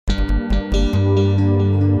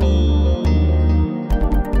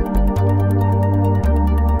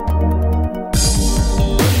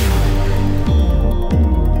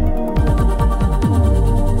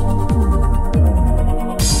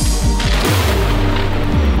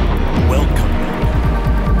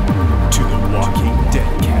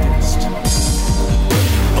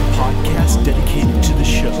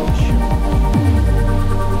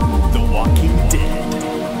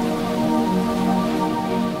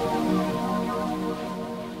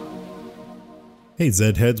Hey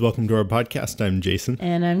Zed Heads, welcome to our podcast. I'm Jason.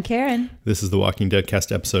 And I'm Karen. This is the Walking Dead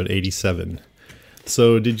cast episode 87.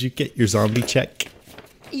 So did you get your zombie check?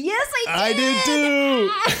 Yes, I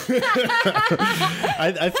did!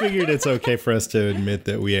 I figured it's okay for us to admit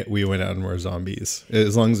that we went out and were zombies.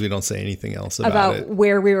 As long as we don't say anything else about it.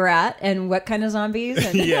 Where we were at and what kind of zombies.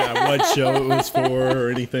 And yeah, what show it was for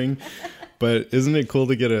or anything. But isn't it cool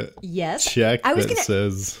to get a check that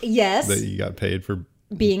says that you got paid for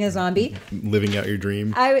being a zombie, living out your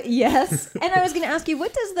dream? Yes. And I was going to ask you,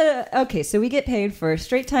 what does okay, so we get paid for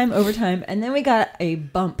straight time, overtime, and then we got a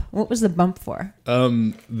bump. What was the bump for?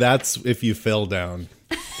 That's if you fell down.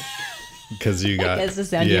 Because you got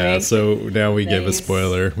so now we give a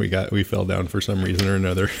spoiler. We fell down for some reason or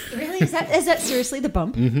another. Really? Is that seriously the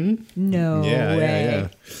bump? Mm-hmm. No way. Yeah.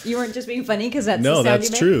 You weren't just being funny because that's the sound that's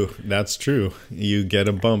true. That's true. You get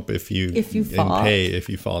a bump if you fall. And pay if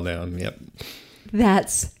you fall down. Yep.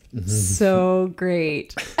 That's so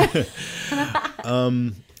great.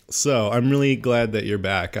 So I'm really glad that you're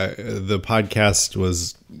back. The podcast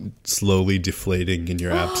was slowly deflating in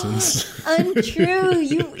your absence. Untrue.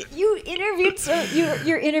 You interviewed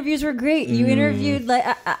your interviews were great. You interviewed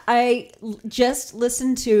I just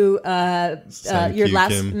listened to your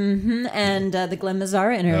last Kim. And the Glenn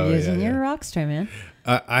Mazzara interviews, and you're a rock star, man.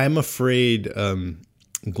 I'm afraid Glenn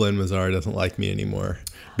Mazzara doesn't like me anymore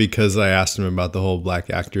because I asked him about the whole black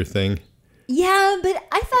actor thing. Yeah, but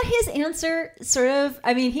I thought his answer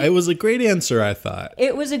it was a great answer, I thought.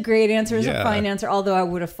 It was a great answer. It was a fine answer, although I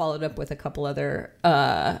would have followed up with a couple other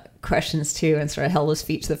questions too and sort of held his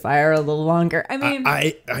feet to the fire a little longer. I mean,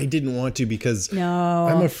 I didn't want to because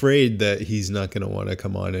I'm afraid that he's not going to want to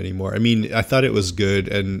come on anymore. I mean, I thought it was good,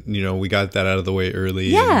 and we got that out of the way early.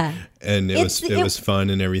 Yeah. And it was fun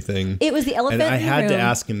and everything. It was the elephant and in the room. I had to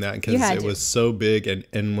ask him that because it was so big.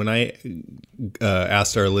 And when I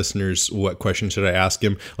asked our listeners what question should I ask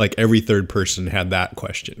him, like every third person had that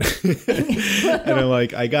question. And I'm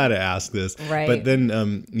like, I got to ask this. Right. But then,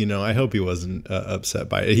 I hope he wasn't upset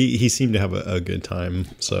by it. He seemed to have a good time.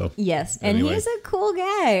 So yes. Anyway. And he's a cool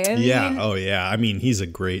guy. I mean, he's a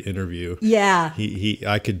great interview. Yeah.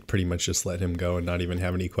 I could pretty much just let him go and not even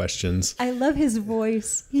have any questions. I love his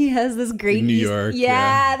voice. He has this great New York,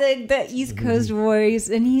 the East Coast voice,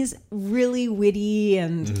 and he's really witty,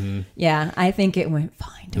 and I think it went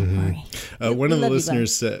fine. Don't worry. One of the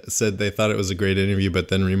listeners said they thought it was a great interview, but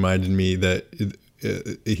then reminded me that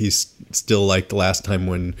he's still like the last time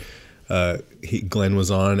when Glenn was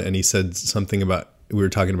on, and he said something about we were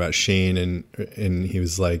talking about Shane, and he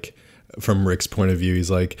was like, from Rick's point of view, he's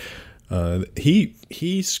like,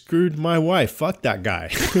 he screwed my wife. Fuck that guy.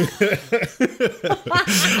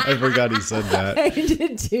 I forgot he said that. I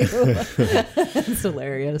did too. That's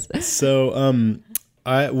hilarious. So,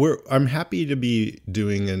 I'm happy to be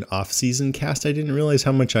doing an off-season cast. I didn't realize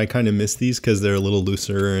how much I kind of miss these because they're a little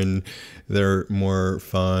looser and they're more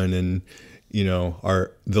fun, and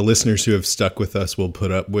the listeners who have stuck with us will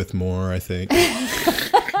put up with more, I think.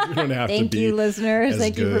 Thank you, listeners.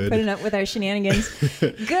 Thank you for putting up with our shenanigans.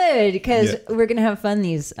 Good, because we're going to have fun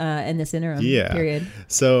in this interim period.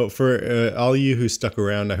 So for all you who stuck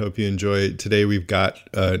around, I hope you enjoy. Today we've got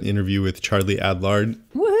an interview with Charlie Adlard,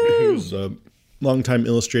 who's a longtime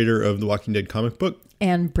illustrator of the Walking Dead comic book.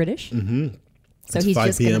 And British. Mm-hmm. So it's he's 5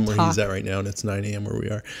 just p.m. where he's at right now, and it's 9 a.m. where we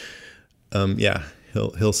are.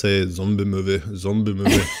 He'll say zombie movie.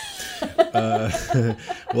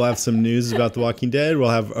 We'll have some news about The Walking Dead. We'll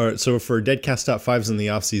have so for Deadcast Top 5s in the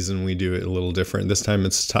off season, we do it a little different. This time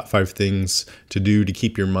it's top 5 things to do to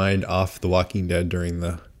keep your mind off The Walking Dead during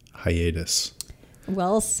the hiatus.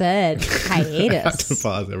 Well said. Hiatus. I have to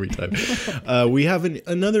pause every time. We have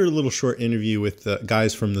another little short interview with the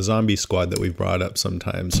guys from the Zombie Squad that we've brought up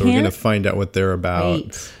sometimes. So we're going to find out what they're about.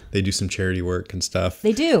 Right. They do some charity work and stuff.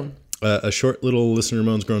 They do. A short little listener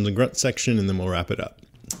moans, groans, and grunts section, and then we'll wrap it up.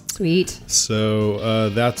 Sweet. So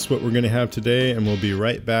that's what we're going to have today, and we'll be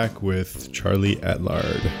right back with Charlie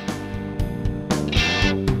Adlard.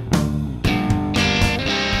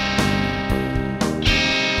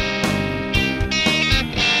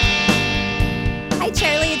 Hi,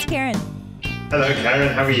 Charlie. It's Karen. Hello, Karen.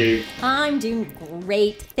 How are you? I'm doing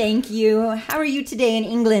great. Thank you. How are you today in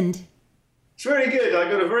England? It's very good. I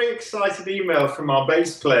got a very excited email from our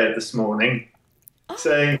bass player this morning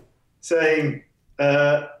saying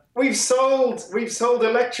we've sold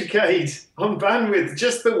Electric Aid on bandwidth,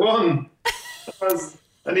 just the one.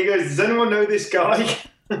 And he goes, does anyone know this guy?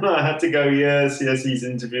 And I had to go, yes, he's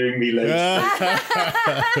interviewing me later.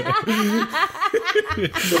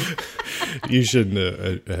 You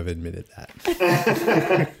shouldn't have admitted that.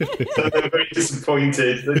 So they're very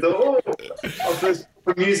disappointed. They thought, our first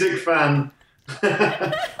music fan.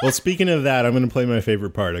 Well, speaking of that, I'm going to play my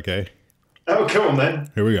favorite part, okay? Oh, come on then.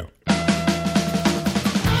 Here we go.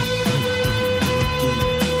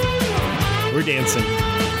 We're dancing.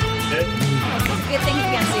 Good thing you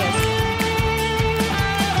can't see us.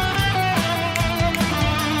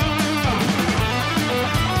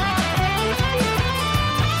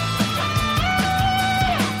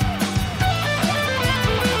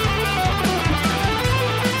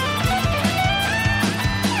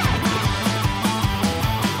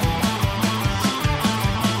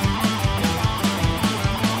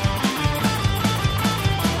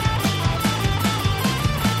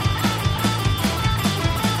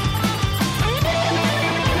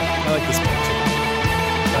 I like this part.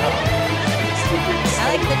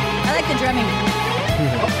 I like the drumming.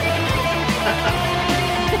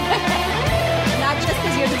 Not just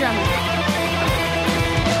because you're the drummer.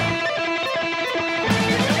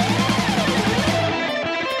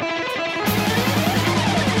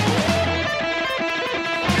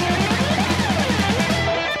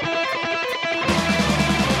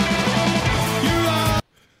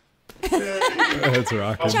 That's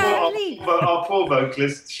rocking. Charlie. Our poor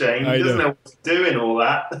vocalist, Shane, he doesn't know what to do in all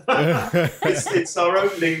that. It's our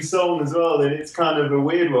opening song as well, and it's kind of a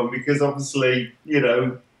weird one because obviously, he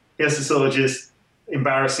has to sort of just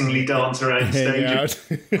embarrassingly dance around stage.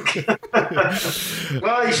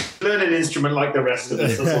 Well, you should learn an instrument like the rest of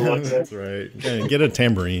us. That's all I say. That's right. Yeah, get a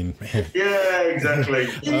tambourine. Yeah, exactly.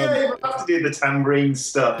 You have to do the tambourine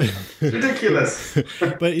stuff. It's ridiculous.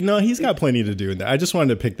 But he's got plenty to do in that. I just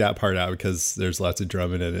wanted to pick that part out because there's lots of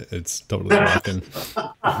drumming in it. It's totally rocking.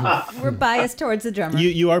 We're biased towards the drummer.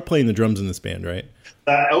 You are playing the drums in this band, right?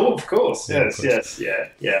 Of course. Yeah, Yes, of course.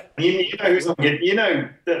 yeah. You know who's on you know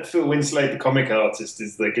that Phil Winslade, the comic artist,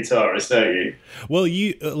 is the guitarist, don't you? Well,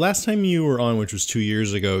 last time you were on, which was 2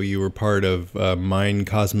 years ago, you were part of Mind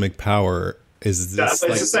Cosmic Power. Is this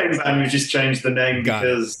It's the same band. We just changed the name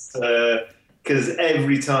because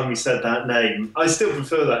every time we said that name, I still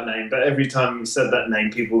prefer that name, but every time we said that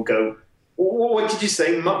name, people go, "What did you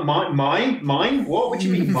say? Mine? What? What do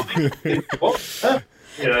you mean mine? What?"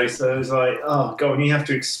 So it's like, oh god, when you have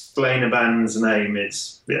to explain a band's name,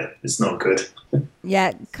 it's not good.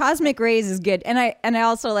 Yeah, Cosmic Rays is good, and I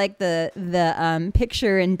also like the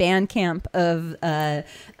picture in Bandcamp of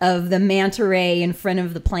the manta ray in front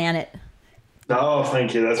of the planet. Oh,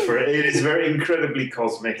 thank you. That's for it. It is very incredibly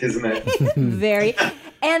cosmic, isn't it? Very,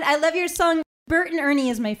 and I love your song. Bert and Ernie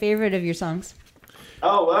is my favorite of your songs.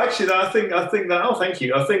 Oh, well, actually, I think that. Oh, thank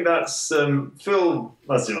you. I think that's Phil.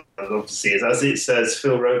 Obviously, as it says,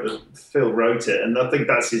 Phil wrote it, and I think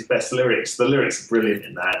that's his best lyrics. The lyrics are brilliant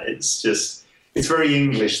in that. It's very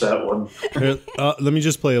English, that one. Here, let me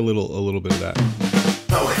just play a little bit of that.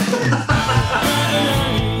 Oh.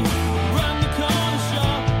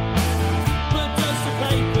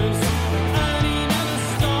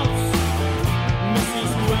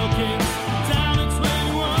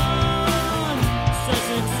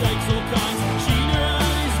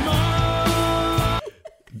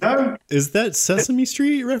 No. Is that Sesame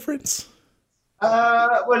Street reference?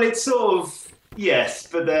 Well, it's sort of, yes,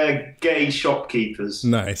 but they're gay shopkeepers.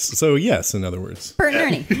 Nice. So yes, in other words. Bert and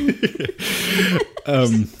Ernie.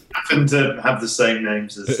 Happen to have the same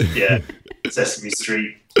names as Sesame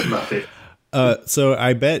Street Muppet. So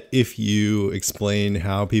I bet if you explain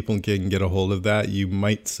how people can get a hold of that, you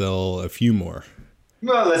might sell a few more.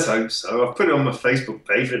 Well, let's hope so. I've put it on my Facebook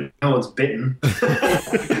page, and no one's bitten.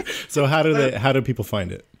 So how do people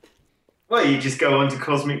find it? Well, you just go on to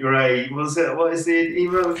Cosmic Ray. What is the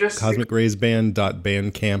email address?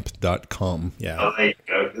 CosmicRaysBand.bandcamp.com. Yeah. Oh, there you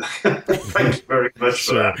go. Thank you very much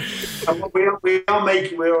for that. And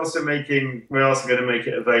we're also going to make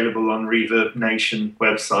it available on Reverb Nation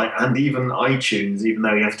website and even iTunes, even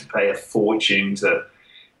though you have to pay a fortune to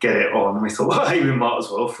get it on. We thought, well, hey, we might as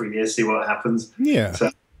well for a year, see what happens. Yeah.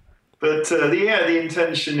 The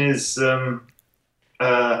intention is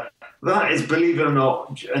that is, believe it or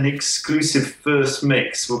not, an exclusive first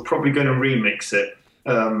mix. We're probably going to remix it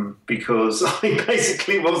because I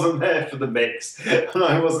basically wasn't there for the mix and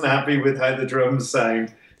I wasn't happy with how the drums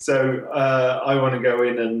sound. So I want to go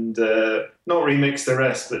in and not remix the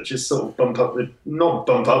rest, but just sort of not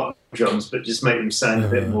bump up the drums, but just make them sound a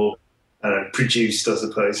bit more produced, I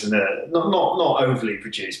suppose, and not overly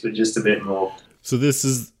produced, but just a bit more. So this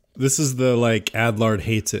is the Adlard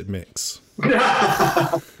hates it mix. Well,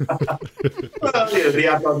 the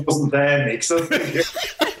Adlard wasn't there mix. I think.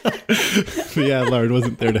 The Adlard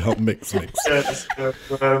wasn't there to help mix. Yes,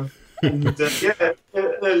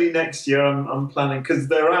 early next year I'm planning, because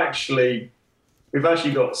we've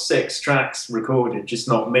actually got 6 tracks recorded, just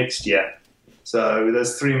not mixed yet. So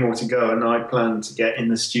there's 3 more to go, and I plan to get in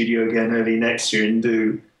the studio again early next year and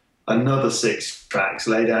do another 6 tracks,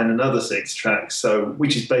 lay down another 6 tracks, so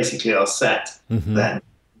which is basically our set then.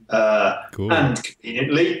 Cool. And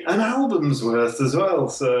conveniently an album's worth as well.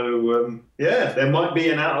 So there might be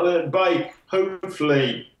an outlet by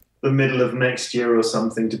hopefully the middle of next year or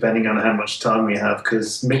something, depending on how much time we have,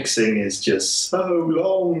 because mixing is just so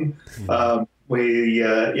long. We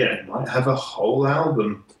might have a whole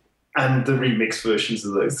album and the remix versions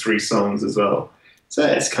of those 3 songs as well. So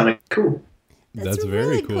it's kind of cool. That's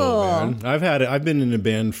very cool, man. I've been in a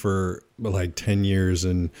band for like 10 years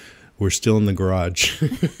and we're still in the garage.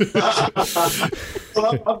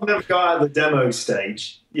 Well, I've never got out of the demo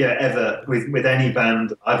stage, ever with any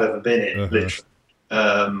band I've ever been in, literally.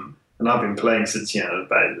 And I've been playing since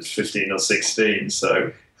about 15 or 16.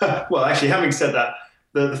 So, well, actually, having said that,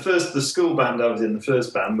 the school band I was in, the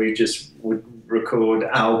first band, we just would record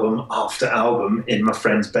album after album in my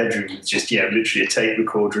friend's bedroom. It's just literally a tape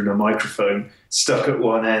recorder and a microphone stuck at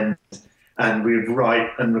one end, and we would write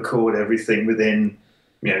and record everything within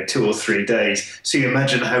 2 or 3 days. So you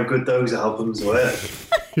imagine how good those albums were.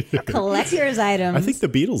 Collector's items. I think the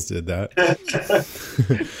Beatles did that.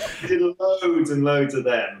 Did loads and loads of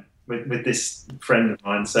them with this friend of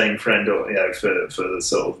mine, same friend, for the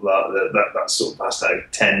sort of that sort of past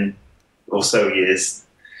 10 or so years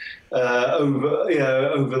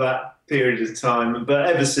over that period of time. But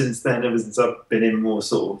ever since then, ever since I've been in more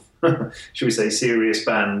sort of should we say serious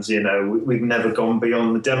bands, we've never gone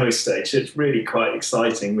beyond the demo stage. It's really quite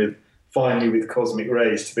exciting with Cosmic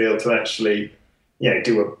Rays to be able to actually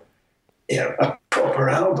do a proper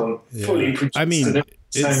album fully produced. I mean, and it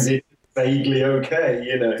sounded vaguely okay,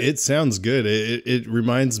 It sounds good. It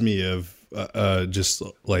reminds me of just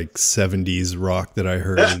like 70s rock that I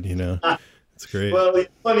heard, It's great. Well,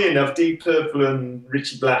 funny enough, Deep Purple and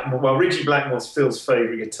Richie Blackmore. Well, Richie Blackmore's Phil's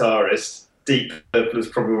favourite guitarist. Deep Purple is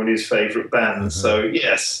probably one of his favourite bands. So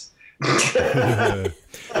yes.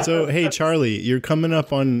 So hey, Charlie, you're coming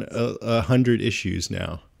up on 100 issues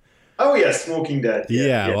now. Oh yes, Walking Dead.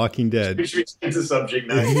 Yeah. Walking Dead. Which we change the subject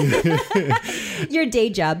now. Your day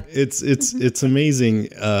job. It's amazing.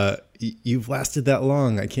 You've lasted that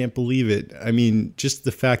long. I can't believe it. I mean, just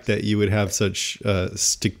the fact that you would have such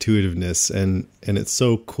stick-to-itiveness, and it's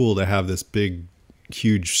so cool to have this big,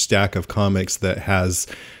 huge stack of comics that has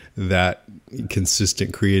that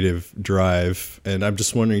consistent creative drive. And I'm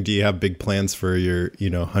just wondering, do you have big plans for your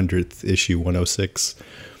 100th issue, 106?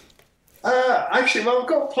 Actually, well, I've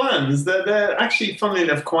got plans. They're actually, funnily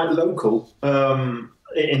enough, quite local.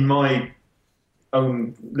 In my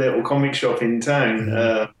own little comic shop in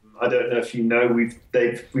town. I don't know if you know, we've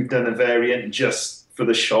done a variant just for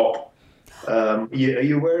the shop. Are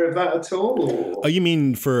you aware of that at all? Or? Oh, you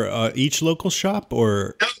mean for each local shop,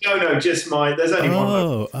 or? No, just mine. There's only one.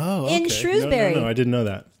 Oh, okay. In Shrewsbury. No, I didn't know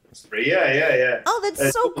that. Yeah. Oh,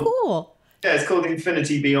 that's so cool. Yeah, it's called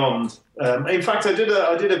Infinity Beyond. In fact, I did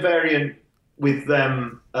a variant with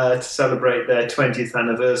them to celebrate their 20th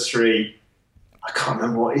anniversary. I can't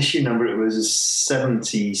remember what issue number it was,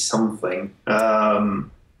 70 something.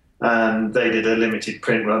 And they did a limited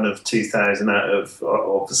print run of 2,000 out of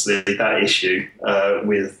obviously that issue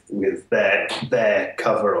with their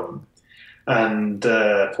cover on. And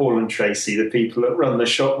Paul and Tracy, the people that run the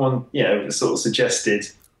shop, sort of suggested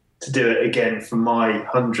to do it again for my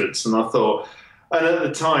hundreds. And I thought, and at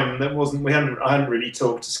the time I hadn't really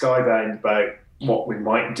talked to Skybound about what we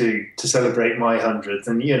might do to celebrate my hundredth.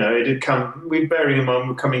 And it had come. Bearing in mind,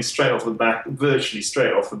 we're coming virtually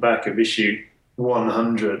straight off the back of issue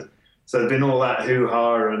 100. So there'd been all that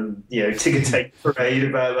hoo-ha and ticker tape parade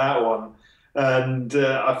about that one, and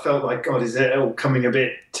I felt like, God, is it all coming a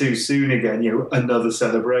bit too soon again? Another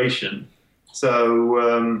celebration.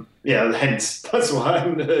 So hence that's why I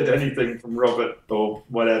haven't heard anything from Robert or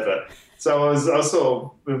whatever.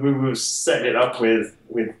 So we were setting it up with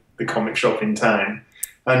the comic shop in town,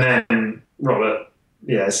 and then Robert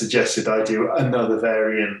suggested I do another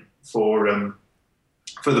variant for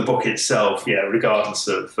the book itself, regardless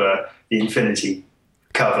of the Infinity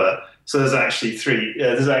cover. So there's actually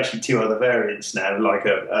 2 other variants now, like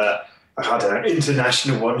a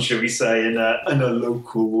international one, shall we say, and a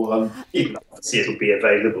local one. Even obviously it'll be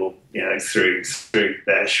available, through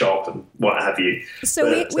their shop and what have you.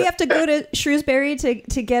 So we have to go to Shrewsbury to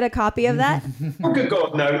get a copy of that? Oh, good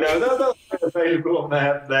God, no. They'll be available on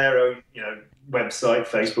their own, website,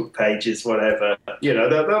 Facebook pages, whatever.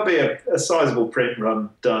 There'll be a sizable print run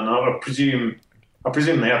done. I presume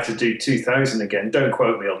they have to do 2,000 again. Don't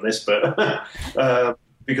quote me on this, but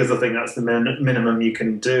because I think that's the minimum you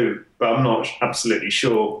can do. But I'm not absolutely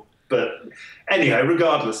sure. But anyhow,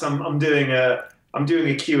 regardless, I'm doing a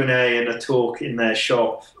Q&A and a talk in their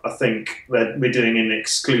shop. I think that we're doing an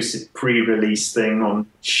exclusive pre-release thing on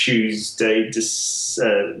Tuesday,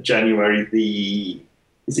 January the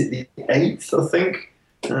 8th, I think.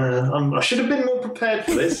 I should have been more prepared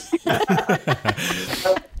for this. I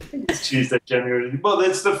think it's Tuesday, January. Well,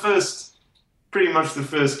 it's pretty much the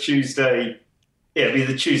first Tuesday. Yeah, it'll be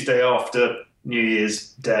the Tuesday after New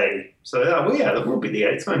Year's Day. So, that will be the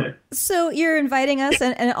 8th, won't it? So you're inviting us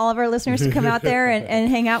and all of our listeners to come out there and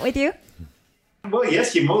hang out with you? Well,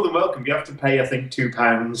 yes, you're more than welcome. You have to pay, I think,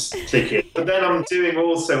 £2 ticket. But then I'm doing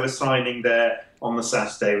also a signing there on the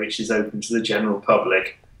Saturday, which is open to the general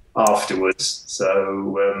public afterwards.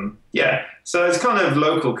 So, So it's kind of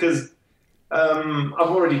local because I've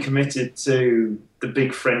already committed to the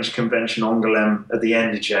big French convention Angoulême at the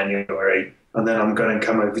end of January. And then I'm going to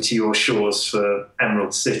come over to your shores for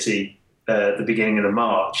Emerald City at the beginning of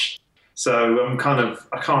March. So I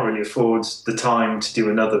can't really afford the time to do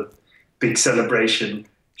another big celebration,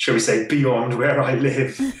 shall we say, beyond where I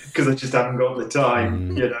live, because I just haven't got the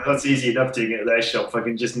time. That's easy enough doing it at their shop. I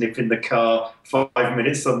can just nip in the car, 5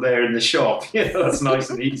 minutes, I'm there in the shop. That's nice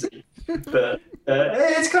and easy. But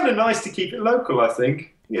it's kind of nice to keep it local, I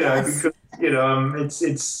think. Yes.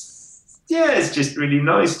 Because it's just really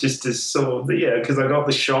nice just to sort of, because I got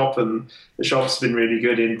the shop and the shop's been really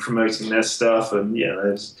good in promoting their stuff, and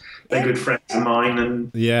they're good friends of mine, and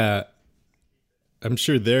I'm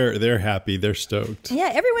sure they're happy, they're stoked. Yeah,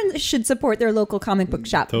 everyone should support their local comic book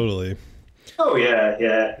shop. Totally. Oh yeah,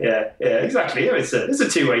 exactly. It's a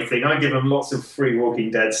two-way thing. I give them lots of free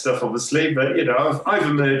Walking Dead stuff, obviously, but I've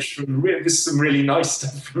emerged with some really nice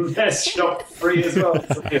stuff from their shop free as well.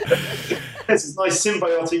 So, it's a nice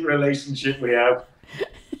symbiotic relationship we have.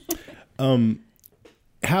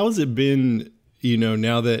 How has it been?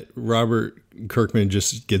 Now that Robert Kirkman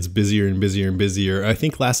just gets busier and busier and busier. I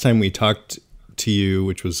think last time we talked to you,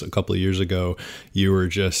 which was a couple of years ago, you were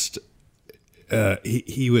just.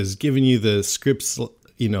 He was giving you the scripts,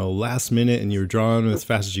 last minute, and you were drawing as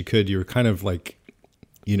fast as you could. You were kind of like,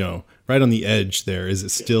 right on the edge there. Is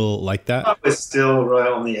it still like that? Oh, we're still right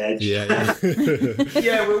on the edge. Yeah.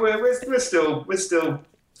 Yeah, we're still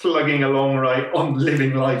plugging along right on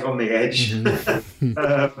living life on the edge.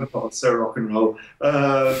 So rock and roll.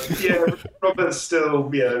 Robert's still,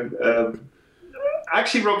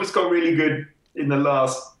 actually Robert's got really good in the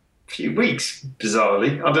last few weeks,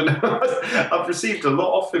 bizarrely. I don't know. I've received a lot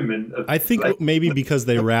off him. I think maybe because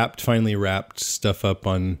they finally wrapped stuff up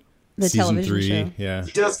on the season 3. Show. Yeah,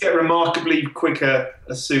 he does get remarkably quicker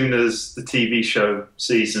as soon as the TV show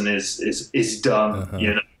season is done.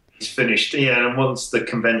 Uh-huh. He's finished. And once the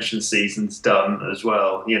convention season's done as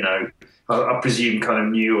well, I presume kind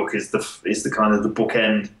of New York is the kind of the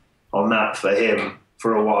bookend on that for him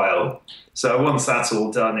for a while. So once that's all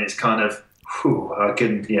done, it's kind of. I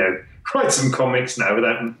can, write some comics now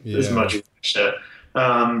without as much pressure.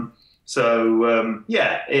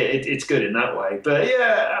 It's good in that way. But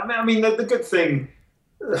the good thing,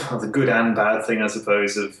 the good and bad thing, I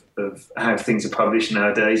suppose, of how things are published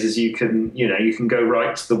nowadays is you can go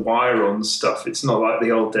right to the wire on stuff. It's not like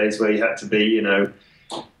the old days where you had to be,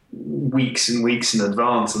 weeks and weeks in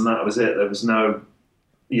advance, and that was it. There was no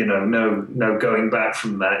going back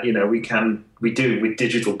from that. We do with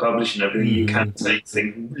digital publishing and everything. You can take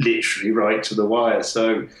things literally right to the wire.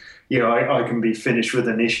 So, I can be finished with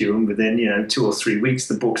an issue, and within 2 or 3 weeks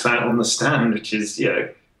the book's out on the stand, which is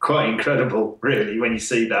quite incredible, really, when you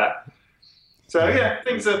see that. So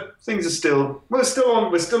things are still we're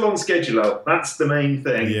still on schedule. That's the main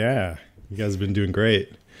thing. Yeah, you guys have been doing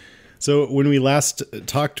great. So when we last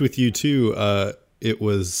talked with you too, it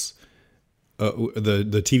was.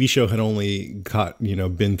 The TV show had only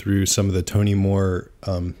been through some of the Tony Moore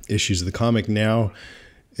issues of the comic. Now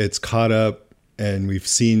it's caught up, and we've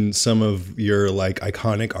seen some of your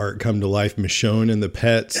iconic art come to life. Michonne and the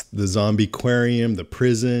Pets, the Zombie Aquarium, the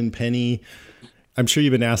Prison, Penny. I'm sure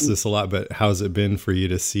you've been asked this a lot, but how's it been for you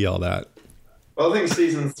to see all that? Well, I think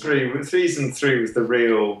season three was the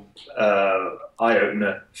real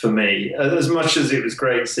eye-opener for me. As much as it was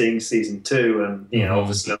great seeing season 2 and,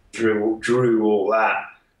 obviously drew all that,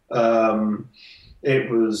 it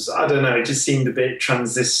was, I don't know, it just seemed a bit I'm going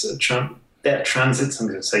to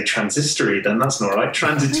say transistory, then that's not right,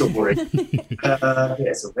 transitory.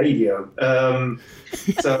 It's a radio. I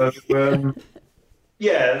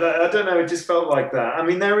don't know, it just felt like that. I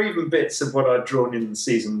mean, there were even bits of what I'd drawn in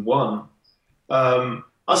season 1.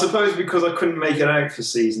 I suppose because I couldn't make it out for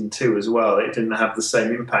season 2 as well, it didn't have the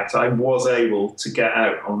same impact. I was able to get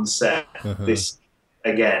out on set this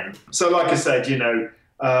again. So like I said,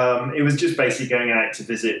 It was just basically going out to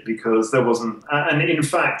visit because there wasn't, and in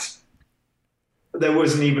fact, there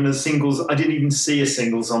wasn't even a singles. I didn't even see a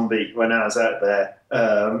single zombie when I was out there.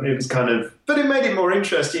 It was kind of, but it made it more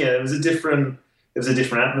interesting. It was a different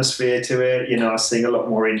atmosphere to it. I was seeing a lot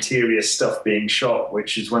more interior stuff being shot,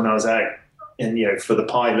 which is when I was out, and for the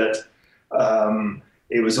pilot,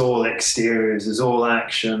 it was all exteriors, it was all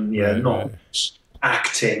action. Not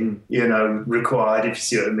acting, required. If you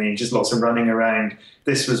see what I mean, just lots of running around.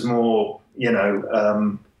 This was more,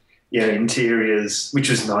 interiors, which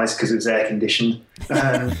was nice because it was air conditioned.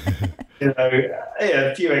 And,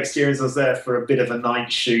 a few exteriors. I was there for a bit of a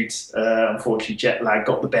night shoot. Unfortunately, jet lag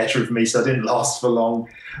got the better of me, so I didn't last for long.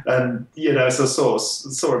 And, so I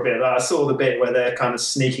saw a bit of that. I saw the bit where they're kind of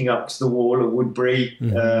sneaking up to the wall of Woodbury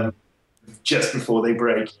just before they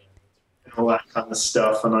break and all that kind of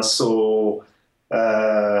stuff. And I saw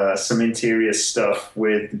some interior stuff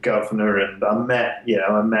with the governor, and I met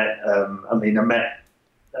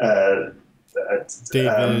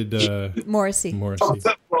David Morrissey.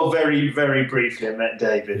 Well, very, very briefly I met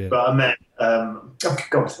David, but I met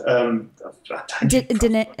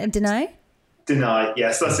Deny.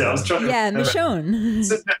 Yes, that's it. I was trying to Michonne.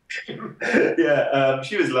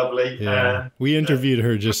 She was lovely. Yeah. We interviewed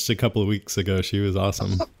her just a couple of weeks ago. She was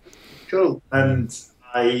awesome. Cool. And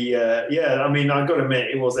I got to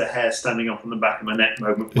admit, it was a hair standing up on the back of my neck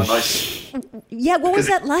moment when I. Yeah, what was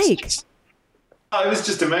that like? It was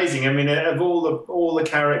just amazing. I mean, of all the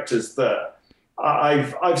characters that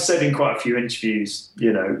I've said in quite a few interviews,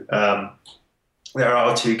 there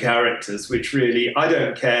are two characters which really I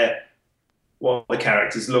don't care what the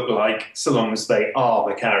characters look like, so long as they are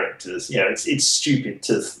the characters. It's stupid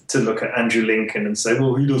to look at Andrew Lincoln and say,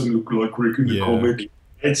 well, he doesn't look like Rick in the comic.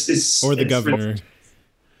 Or the governor.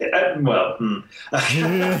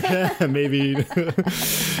 Maybe.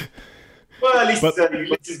 Well, at least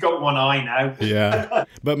he's got one eye now. Yeah.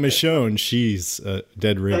 But Michonne, she's a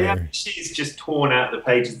dead ringer. Yeah, she's just torn out the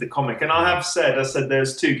pages of the comic. And I said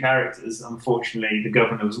there's two characters. Unfortunately, the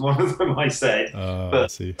governor was one of them, I said. But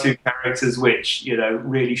two characters which,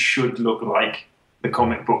 really should look like the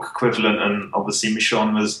comic book equivalent. And obviously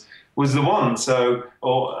Michonne was the one. So,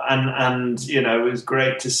 it was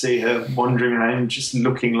great to see her wandering around just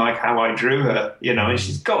looking like how I drew her, and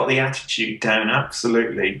she's got the attitude down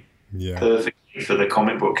absolutely. Yeah. Perfectly for the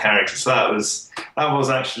comic book character. So that was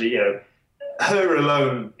actually, her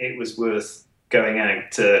alone, it was worth going out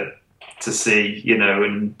to see,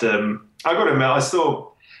 and I got to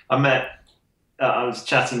admit, I was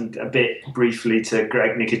chatting a bit briefly to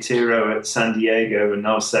Greg Nicotero at San Diego, and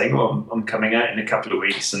I was saying, well, I'm coming out in a couple of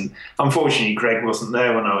weeks. And unfortunately, Greg wasn't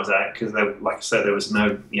there when I was out because, like I said, there was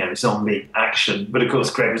no zombie action. But of course,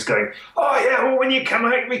 Greg was going, oh, yeah, well, when you come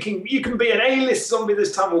out, you can be an A-list zombie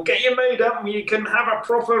this time. We'll get you made up and you can have a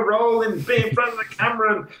proper role and be in front of the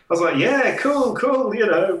camera. And I was like, yeah, cool.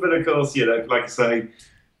 But of course, like I say,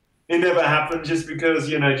 it never happened just because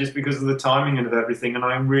of the timing and of everything, and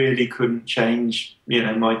I really couldn't change,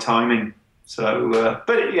 my timing. So,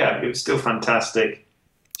 but it was still fantastic.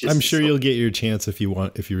 I'm sure you'll get your chance if you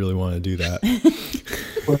really want to do that.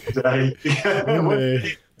 One day. One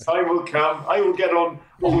day. Time will come. I will get on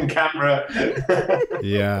camera.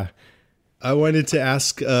 Yeah. I wanted to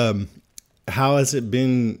ask, how has it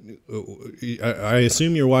been? I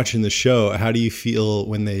assume you're watching the show. How do you feel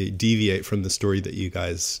when they deviate from the story that you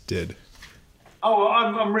guys did? Oh,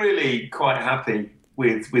 I'm really quite happy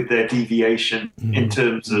with their deviation in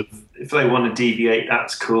terms of if they want to deviate,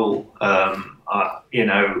 that's cool. As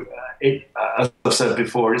I've said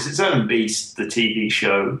before, it's its own beast, the TV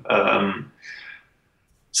show.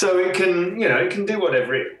 So it can do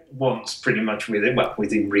whatever it wants pretty much with it, well,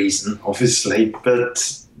 within reason, obviously,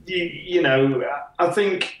 but. I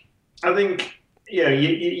think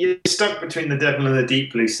you're stuck between the devil and the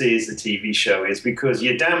deep blue sea as the TV show is, because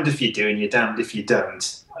you're damned if you do and you're damned if you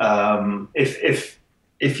don't. If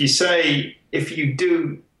you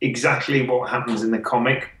do exactly what happens in the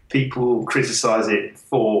comic, people criticize it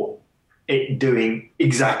for it doing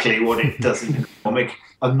exactly what it does in the comic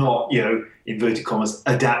and not, inverted commas,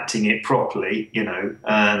 adapting it properly,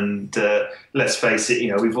 and let's face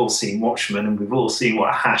it, we've all seen Watchmen and we've all seen what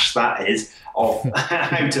a hash that is of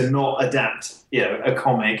how to not adapt, a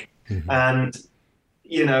comic. And,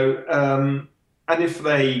 and if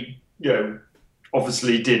they,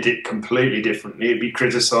 obviously did it completely differently, it'd be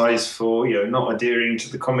criticized for, not adhering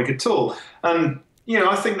to the comic at all. And,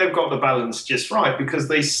 I think they've got the balance just right because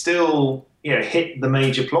they still, hit the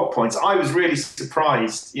major plot points. I was really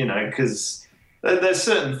surprised, because there's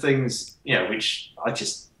certain things, which I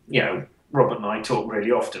just, Robert and I talk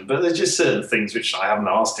really often, but there's just certain things which I haven't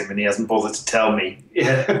asked him and he hasn't bothered to tell me,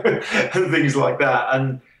 and things like that.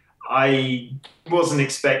 And I wasn't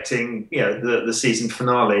expecting, the season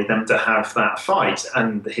finale, them to have that fight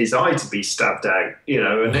and his eye to be stabbed out,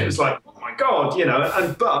 and it was like, oh my God,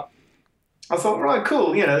 but I thought, right,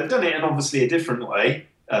 cool, they've done it in obviously a different way.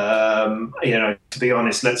 To be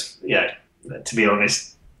honest,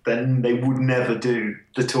 then they would never do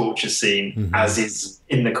the torture scene as is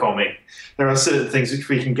in the comic. There are certain things which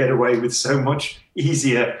we can get away with so much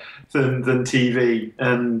easier than TV.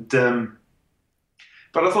 And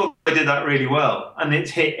but I thought they did that really well, and it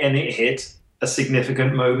hit a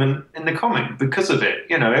significant moment in the comic because of it.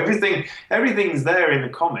 Everything's there in the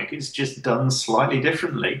comic. It's just done slightly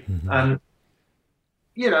differently, and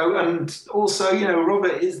also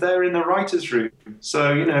Robert is there in the writers' room.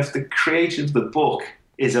 So if the creator of the book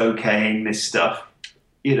is okaying this stuff,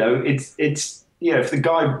 it's if the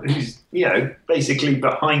guy who's basically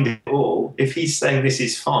behind it all, if he's saying this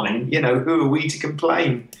is fine, who are we to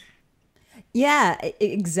complain? Yeah,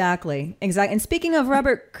 exactly. And speaking of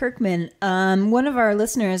Robert Kirkman, one of our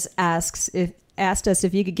listeners asked us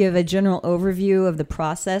if you could give a general overview of the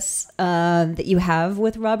process that you have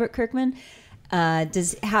with Robert Kirkman.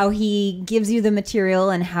 How he gives you the material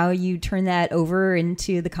and how you turn that over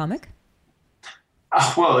into the comic?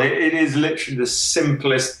 Well, it is literally the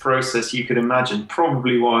simplest process you could imagine.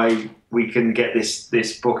 Probably why we can get this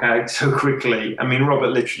book out so quickly. I mean,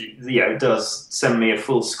 Robert literally, does send me a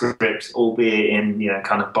full script, albeit in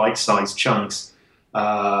kind of bite-sized chunks.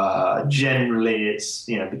 Generally, it's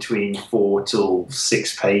between 4 to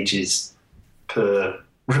 6 pages per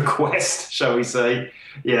request, shall we say?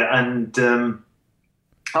 Yeah, and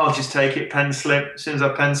I'll just take it, pencil it. As soon as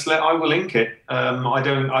I pencil it, I will ink it. I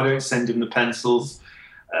don't send him the pencils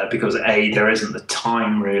because A, there isn't the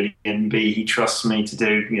time really, and B, he trusts me to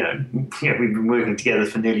do. We've been working together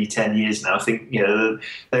for nearly 10 years now. I think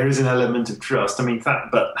there is an element of trust. I mean,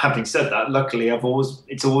 but having said that, luckily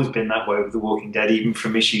it's always been that way with The Walking Dead, even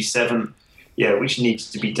from issue 7, which needs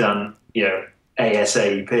to be done,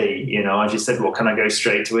 ASAP. I just said, well, can I go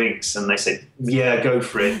straight to inks? And they said, yeah, go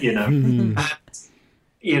for it.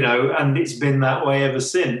 And it's been that way ever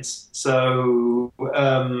since. So,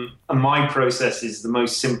 and my process is the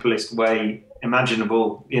most simplest way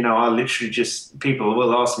imaginable. I literally people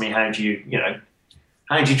will ask me, how do you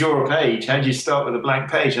draw a page? How do you start with a blank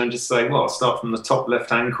page? And I just say, well, I'll start from the top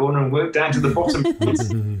left-hand corner and work down to the bottom.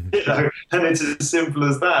 And it's as simple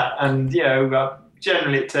as that. And,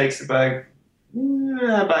 generally it takes about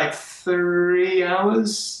 3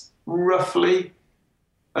 hours, roughly,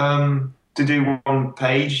 to do one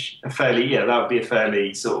page. That would be a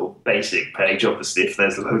fairly sort of basic page. Obviously, if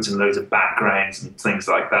there's loads and loads of backgrounds and things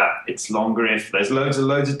like that, it's longer. If there's loads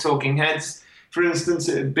of talking heads, for instance,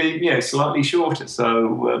 it would be slightly shorter.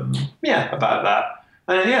 So about that.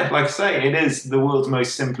 And like I say, it is the world's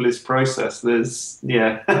most simplest process. There's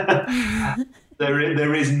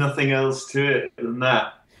there is nothing else to it than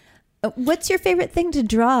that. What's your favorite thing to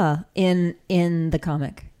draw in the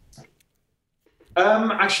comic?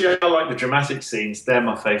 Actually, I like the dramatic scenes. They're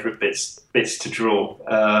my favourite bits to draw.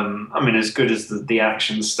 As good as the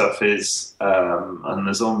action stuff is, and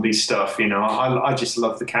the zombie stuff, I just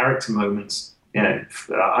love the character moments. I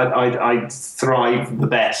thrive the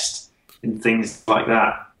best in things like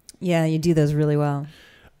that. Yeah, you do those really well.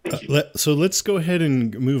 So let's go ahead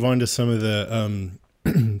and move on to some of the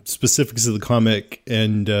specifics of the comic,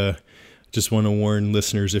 and just want to warn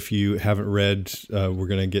listeners, if you haven't read, we're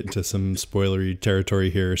going to get into some spoilery territory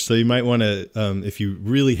here. So you might want to, if you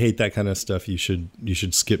really hate that kind of stuff, you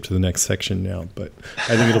should skip to the next section now. But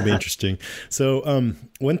I think it'll be interesting. So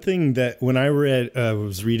one thing that when I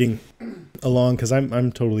was reading along, because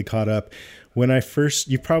I'm totally caught up. When I first,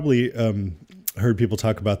 you probably heard people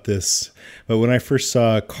talk about this, but when I first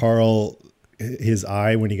saw Carl, his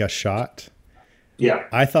eye when he got shot. Yeah,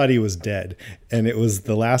 I thought he was dead, and it was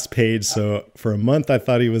the last page. So for a month, I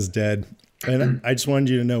thought he was dead. And I just wanted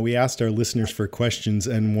you to know, we asked our listeners for questions,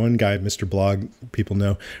 and one guy, Mr. Blog, people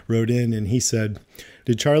know, wrote in, and he said,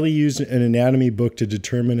 did Charlie use an anatomy book to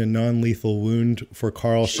determine a non-lethal wound for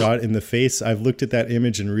Carl shot in the face? I've looked at that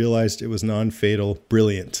image and realized it was non-fatal.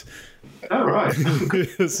 Brilliant. Oh, right.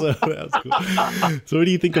 So that's cool. So what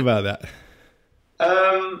do you think about that?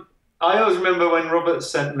 I always remember when Robert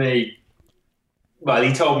sent me, well,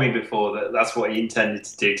 he told me before that that's what he intended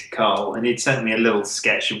to do to Carl, and he'd sent me a little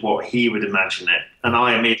sketch of what he would imagine it. And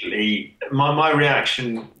I immediately, my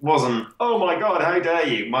reaction wasn't, oh my God, how dare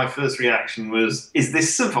you? My first reaction was, is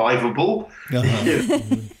this survivable? Uh-huh.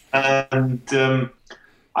 And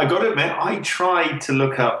I got to admit, I tried to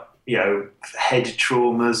look up head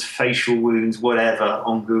traumas, facial wounds, whatever,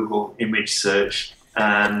 on Google image search.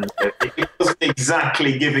 And it wasn't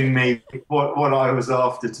exactly giving me what I was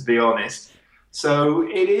after, to be honest. So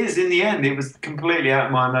it is, in the end, it was completely out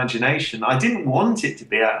of my imagination. I didn't want it to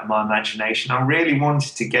be out of my imagination. I really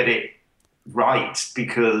wanted to get it right,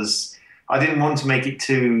 because I didn't want to make it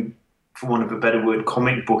too, for want of a better word,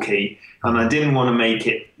 comic booky, and I didn't want to make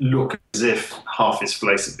it look as if half his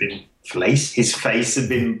his face had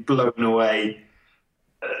been blown away,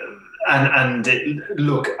 and it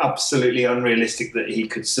look absolutely unrealistic that he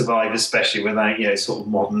could survive, especially without sort of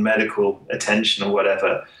modern medical attention or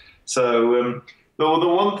whatever. So the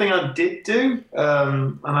one thing I did do,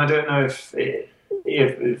 and I don't know if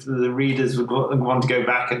the readers would want to go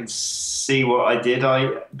back and see what I did,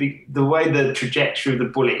 the way the trajectory of the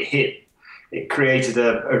bullet hit, it created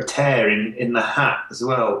a tear in the hat as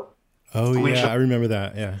well. Oh, yeah, I remember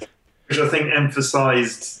that, yeah. Which I think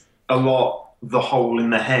emphasized a lot the hole in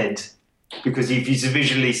the head, because if you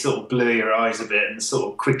visually sort of blur your eyes a bit and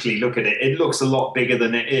sort of quickly look at it, it looks a lot bigger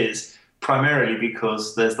than it is, primarily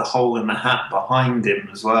because there's the hole in the hat behind him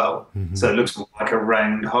as well. Mm-hmm. So it looks like a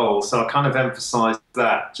round hole. So I kind of emphasized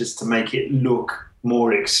that just to make it look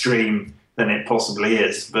more extreme than it possibly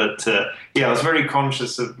is. But I was very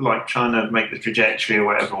conscious of like trying to make the trajectory or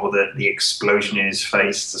whatever, or the explosion in his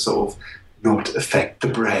face to sort of not affect the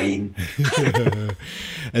brain.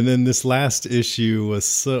 And then this last issue was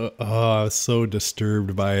so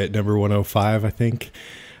disturbed by it, number 105, I think.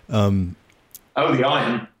 The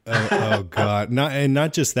iron. Oh God!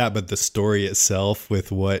 Not just that, but the story itself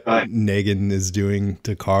with what Negan is doing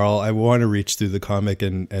to Carl. I want to reach through the comic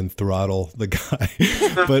and throttle the guy.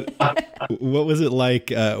 But what was it like?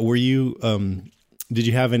 Were you? Did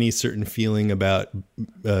you have any certain feeling about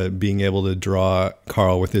being able to draw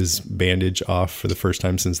Carl with his bandage off for the first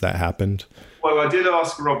time since that happened? Well, I did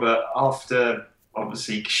ask Robert after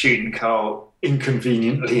obviously shooting Carl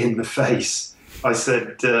inconveniently in the face. I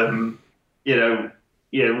said,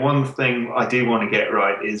 one thing I do want to get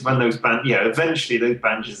right is when those eventually those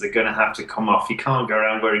bandages are going to have to come off. You can't go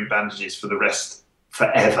around wearing bandages for the rest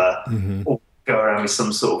forever, mm-hmm. or go around with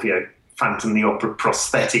some sort of, Phantom the Opera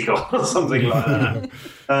prosthetic or something like that.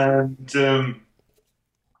 And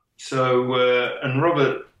and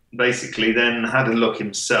Robert basically then had a look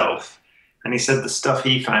himself, and he said the stuff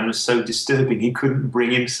he found was so disturbing he couldn't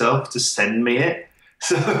bring himself to send me it.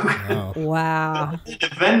 So wow.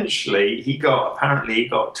 Eventually he got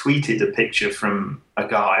tweeted a picture from a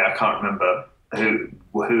guy, I can't remember who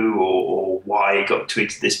or why he got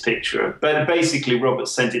tweeted this picture, but basically Robert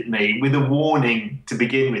sent it me with a warning to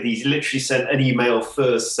begin with. He literally sent an email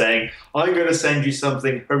first saying, I'm going to send you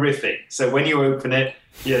something horrific, so when you open it,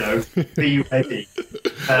 be ready.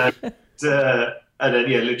 And then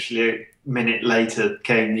literally a minute later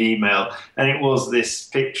came the email, and it was this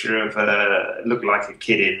picture of looked like a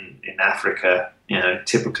kid in Africa,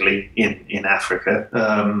 typically in Africa,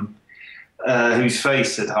 whose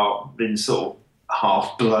face had been sort of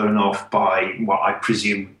half blown off by what I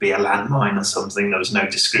presume would be a landmine or something. There was no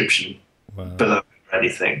description below or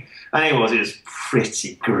anything, and it was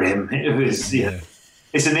pretty grim. It was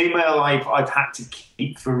It's an email I've had to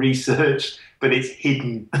keep for research, but it's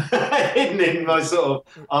hidden in my sort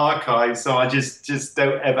of archive, so I just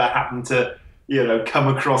don't ever happen to come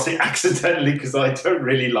across it accidentally, because I don't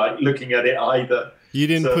really like looking at it either. You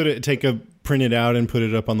didn't print it out and put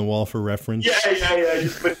it up on the wall for reference? Yeah.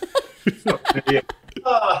 Just put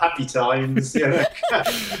happy times,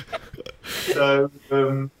 So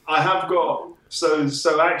I have got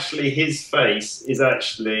so actually his face is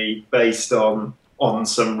actually based on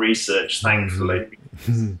some research, thankfully.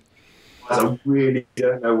 I really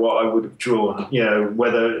don't know what I would have drawn,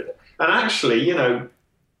 and actually,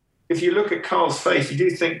 if you look at Carl's face, you do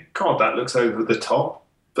think, God, that looks over the top.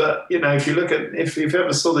 But, if you've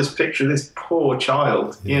ever saw this picture of this poor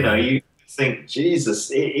child, you think, Jesus,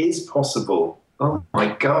 it is possible. Oh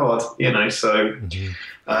my God, so,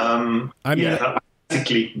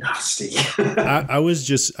 basically nasty. I was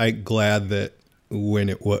just glad that when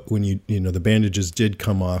you the bandages did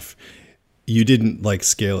come off, you didn't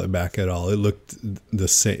scale it back at all. It looked the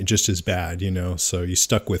same, just as bad, so you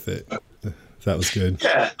stuck with it. That was good.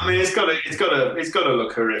 Yeah, I mean, it's got to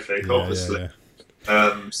look horrific, obviously.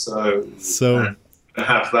 So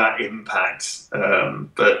have that impact.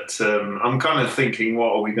 But I'm kind of thinking,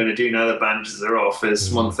 what are we going to do now the bandages are off?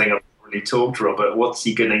 There's one thing I've already talked to Robert. What's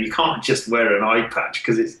he going to? You can't just wear an eye patch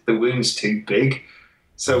because the wound's too big.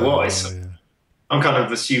 So I'm kind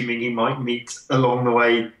of assuming he might meet along the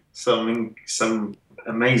way some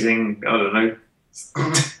amazing, I don't know,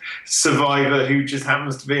 survivor who just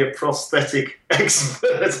happens to be a prosthetic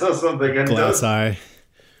expert or something, and Glass eye.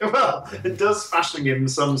 Well, it does fashion him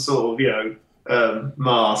some sort of,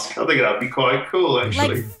 mask. I think that'd be quite cool,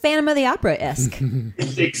 actually. Like Phantom of the Opera-esque.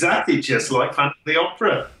 Exactly, just like Phantom of the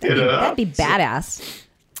Opera. That'd be badass.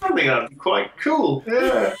 I think that'd be quite cool.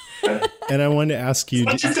 Yeah. And I wanted to ask you.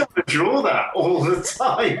 I just don't want to draw that all the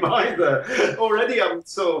time either. Already, I'm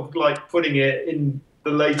sort of like putting it in the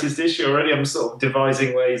latest issue. Already, I'm sort of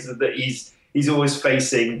devising ways that he's always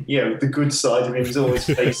facing, the good side of him is always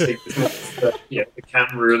facing the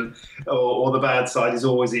camera, or the bad side is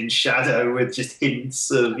always in shadow with just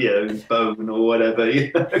hints of, bone or whatever,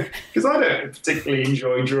 because I don't particularly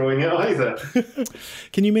enjoy drawing it either.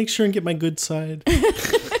 Can you make sure and get my good side?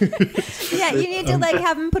 Yeah, you need to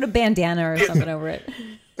have him put a bandana or something over it.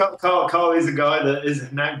 Carl is a guy that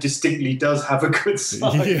is now distinctly does have a good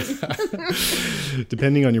side. Yeah.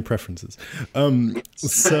 Depending on your preferences. I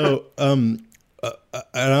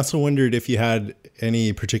also wondered if you had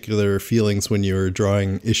any particular feelings when you were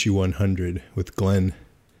drawing issue 100 with Glenn.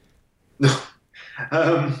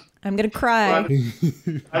 I'm gonna cry.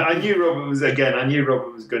 I knew Robert was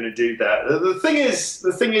going to do that. The thing is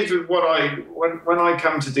with when I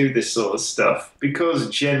come to do this sort of stuff, because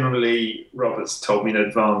generally Robert's told me in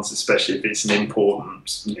advance, especially if it's an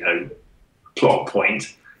important, plot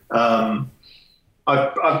point. I've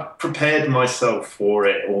prepared myself for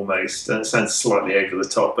it almost. And it sounds slightly over the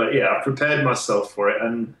top, but yeah, I've prepared myself for it,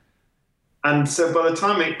 and so by the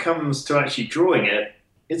time it comes to actually drawing it,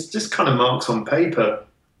 it's just kind of marks on paper.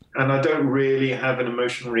 And I don't really have an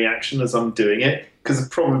emotional reaction as I'm doing it, because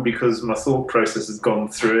my thought process has gone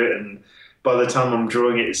through it. And by the time I'm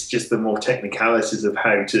drawing it, it's just the more technicalities of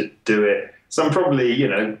how to do it. So I'm probably,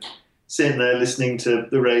 sitting there listening to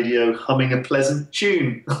the radio, humming a pleasant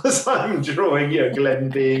tune as I'm drawing, Glenn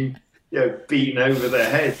being, beaten over the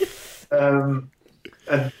head.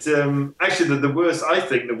 Actually,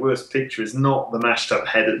 the worst picture is not the mashed up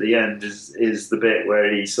head at the end, is the bit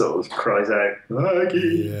where he sort of cries out,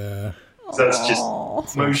 Maggie. Yeah. So that's just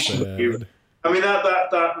emotionally. I mean,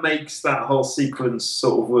 that makes that whole sequence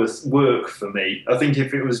sort of work for me. I think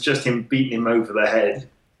if it was just him beating him over the head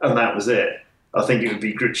and that was it, I think it would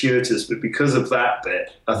be gratuitous. But because of that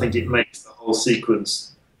bit, I think it makes the whole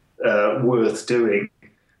sequence worth doing.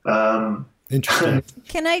 Interesting.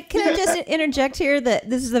 Can I just interject here that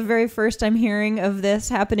this is the very first I'm hearing of this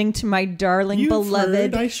happening to my darling beloved.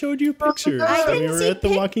 Heard, I showed you pictures. We were at the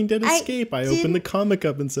Walking Dead Escape. I opened the comic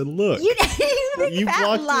up and said, "Look, you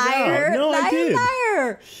blocked liar, it out." No, liar, I did.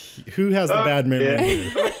 Liar. Who has the bad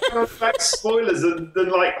memory? Yeah. Spoilers, and then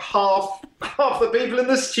like half the people in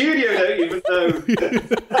the studio don't even know.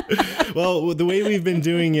 Well, the way we've been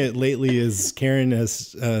doing it lately is Karen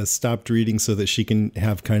has stopped reading so that she can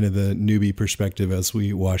have kind of the newbie perspective as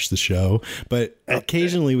we watch the show. But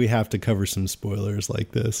occasionally we have to cover some spoilers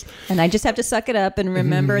like this. And I just have to suck it up and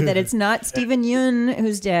remember that it's not Steven Yeun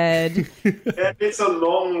who's dead. Yeah, it's a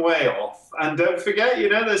long way off. And don't forget,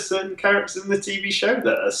 there's certain characters in the TV show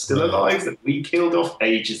that are still alive that we killed off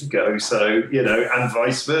ages ago. So, and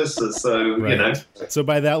vice versa. So, right. So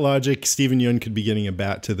by that logic, Steven Yeun could be getting a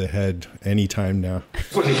bat to the head anytime now.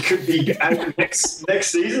 Well, he could be out next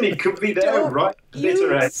season. He could be there, right?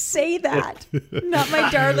 You say that. Not my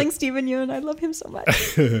darling Steven Yeun. I love him so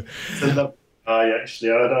much. It's a lovely guy,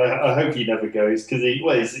 actually. I hope he never goes,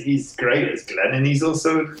 because he's great as Glenn, and he's a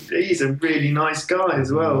really nice guy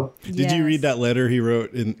as well. Did you read that letter he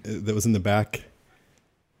wrote that was in the back?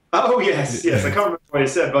 Oh yes. I can't remember what he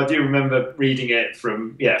said, but I do remember reading it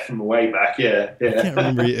from way back. Yeah. I can't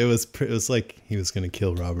remember. It was like he was going to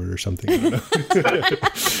kill Robert or something. I don't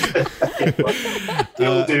know. We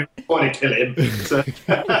all do want to kill him. So.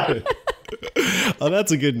 Oh,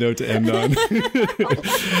 that's a good note to end on.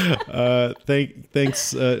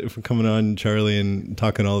 Thanks for coming on, Charlie, and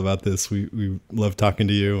talking all about this. We love talking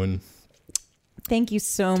to you, and thank you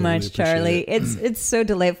so much, Charlie. It's so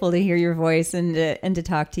delightful to hear your voice and to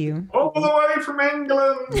talk to you. All the way from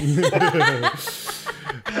England.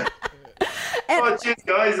 Cheers,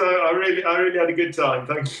 guys. I really had a good time.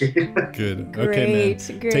 Thank you. Good. Okay,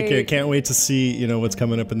 man. Great. Take care. Can't wait to see what's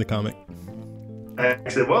coming up in the comic.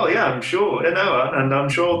 Excellent. Well, yeah, I'm sure. And I'm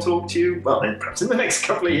sure I'll talk to you, perhaps in the next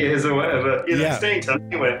couple of years or whatever. Stay in touch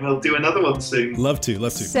anyway. We'll do another one soon. Love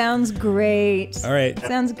to. Sounds great. All right.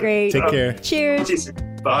 Sounds great. Take care. Cheers.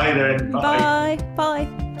 Bye then. Bye. Bye.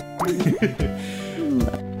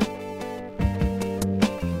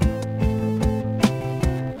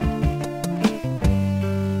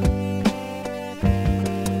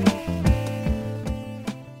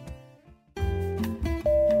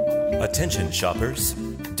 Attention shoppers,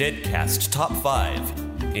 Deadcast Top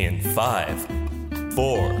 5 in 5,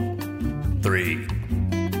 4, 3,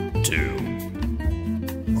 2.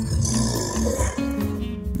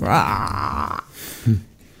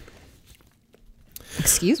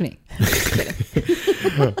 Excuse me.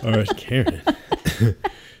 All right, Karen.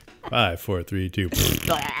 5, 4, 3, 2.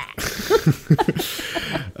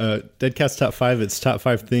 Deadcast Top 5. It's top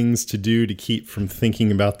 5 things to do to keep from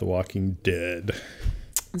thinking about The Walking Dead.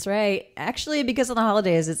 That's right. Actually, because of the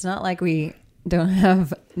holidays, it's not like we don't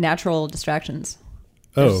have natural distractions.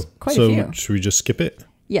 There's quite a few. Should we just skip it?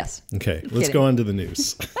 Yes. Okay, let's go on to the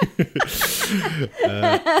news.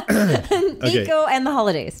 Nico and the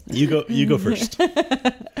holidays. You go first. All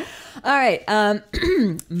right.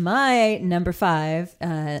 My number 5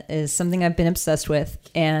 is something I've been obsessed with,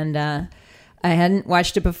 and I hadn't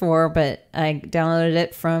watched it before, but I downloaded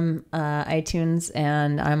it from iTunes,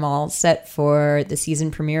 and I'm all set for the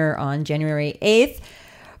season premiere on January 8th.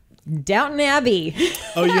 Downton Abbey.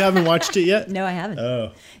 Oh, you haven't watched it yet? No, I haven't.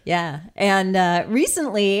 Oh. Yeah. And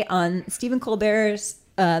recently on Stephen Colbert's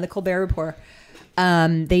The Colbert Report,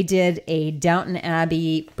 they did a Downton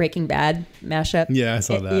Abbey Breaking Bad mashup. Yeah, I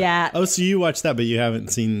saw that. Yeah. Oh, so you watched that, but you haven't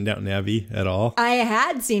seen Downton Abbey at all? I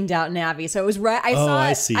had seen Downton Abbey, so it was right.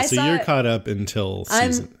 I see. So you're caught up until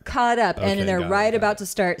season. I'm caught up, and they're about to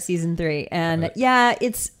start season 3. And yeah,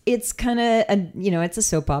 it's kind of it's a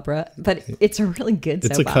soap opera, but it's a really good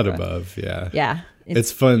soap opera. It's a cut above, yeah. Yeah.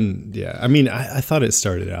 It's fun, yeah. I mean, I thought it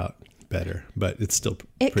started out better, but it's still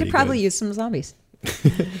It could probably use some zombies.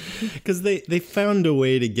 Because they found a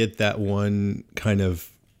way to get that one kind of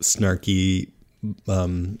snarky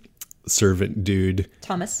servant dude,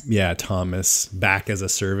 Thomas. Yeah, Thomas, back as a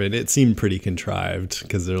servant. It seemed pretty contrived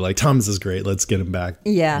because they're like, Thomas is great, let's get him back.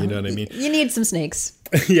 Yeah, you know what I mean. You need some snakes.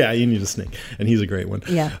 Yeah, you need a snake, and he's a great one.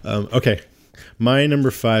 Yeah. Okay, my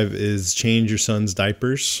number 5 is change your son's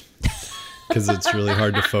diapers because it's really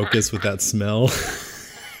hard to focus with that smell.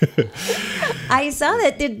 I saw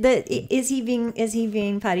that. Is he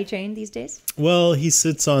being potty trained these days? Well, he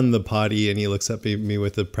sits on the potty and he looks up at me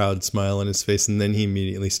with a proud smile on his face, and then he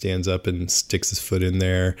immediately stands up and sticks his foot in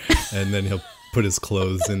there, and then he'll put his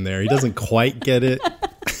clothes in there. He doesn't quite get it.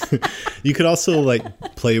 You could also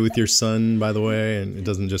play with your son, by the way, and it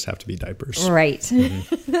doesn't just have to be diapers. Right.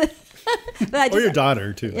 Mm-hmm. Or your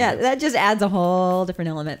daughter too. Yeah, that just adds a whole different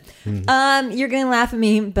element. Mm-hmm. You're gonna laugh at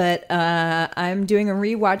me, but I'm doing a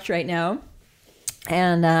rewatch right now,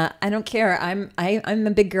 and I don't care. I'm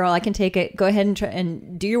a big girl. I can take it. Go ahead and try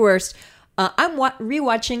and do your worst. I'm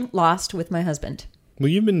rewatching Lost with my husband. Well,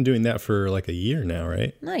 you've been doing that for a year now,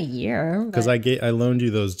 right? Not a year. Because I loaned you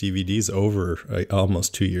those DVDs over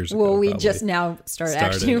almost 2 years ago. Well, we just now started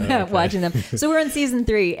watching them. So we're on season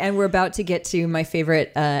 3, and we're about to get to my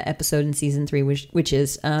favorite episode in season 3, which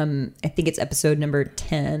is I think it's episode number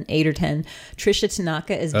 10, 8 or 10. Trisha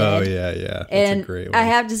Tanaka is dead. Oh yeah. That's a great one. I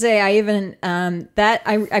have to say, I even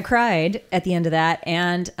I cried at the end of that,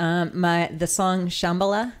 and the song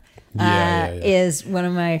Shambhala. Is one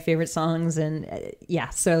of my favorite songs, and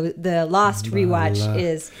so the Lost rewatch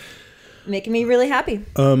is making me really happy.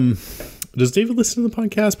 Does David listen to the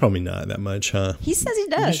podcast? Probably not that much, huh? He says he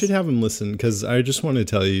does. You should have him listen, because I just want to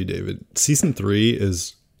tell you, David, season 3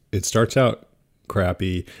 it starts out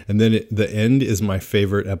crappy, and then the end is my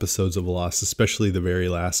favorite episodes of Lost, especially the very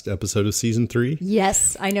last episode of season 3.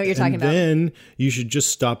 Yes, I know what you're talking about. Then you should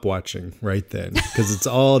just stop watching right then, because it's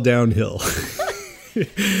all downhill.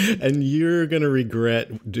 And you're gonna regret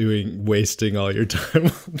wasting all your time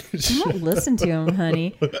on this show. Don't listen to him,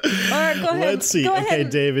 honey. Or go ahead. Let's see. Okay,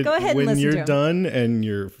 David. Go ahead. When you're done and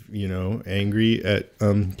you're angry at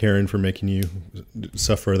Karen for making you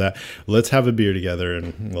suffer that, let's have a beer together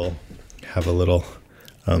and we'll have a little.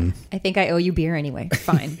 I think I owe you beer anyway.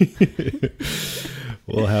 Fine.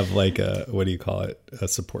 We'll have what do you call it? A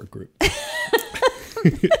support group.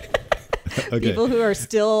 Okay. People who are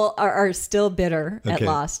still bitter at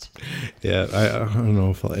Lost. Yeah, I don't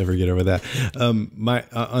know if I'll ever get over that.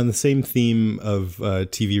 On the same theme of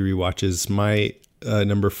TV rewatches, my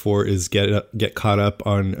number 4 is get caught up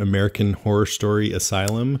on American Horror Story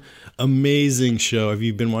Asylum. Amazing show. Have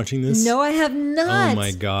you been watching this? No, I have not. Oh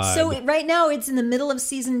my god! So right now it's in the middle of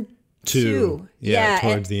season 2. Yeah,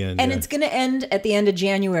 towards the end. And it's going to end at the end of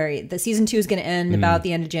January. The season 2 is going to end about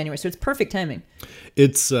the end of January. So it's perfect timing.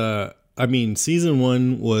 It's season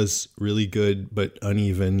 1 was really good, but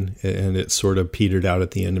uneven, and it sort of petered out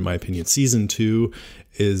at the end, in my opinion. Season 2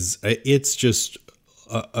 it's just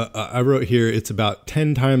I wrote here it's about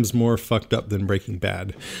 10 times more fucked up than Breaking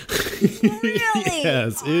Bad. Really?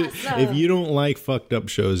 Yes. Awesome. If you don't like fucked up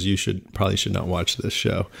shows, you probably should not watch this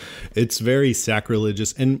show. It's very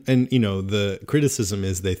sacrilegious, and the criticism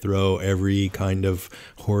is they throw every kind of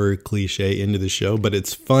horror cliche into the show, but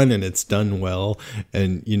it's fun and it's done well,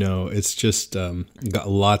 and it's just got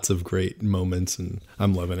lots of great moments, and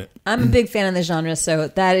I'm loving it. I'm a big fan of the genre, so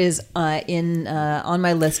that is on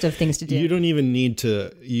my list of things to do. You don't even need to.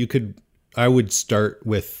 I would start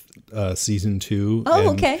with season 2.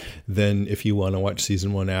 Oh, okay. Then if you want to watch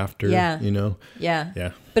season 1 after, Yeah.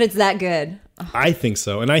 Yeah. But it's that good. I think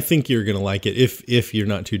so, and I think you're gonna like it if you're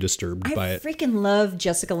not too disturbed by it. I freaking love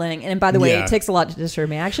Jessica Lange, and by the way, Yeah. it takes a lot to disturb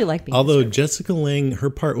me. I actually like being Although disturbed. Jessica Lange, her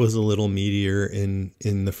part was a little meatier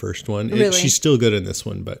in the first one. Really? She's still good in this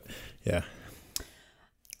one, but yeah.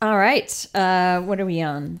 All right, what are we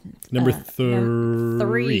on? Number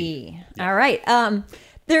Three. All right.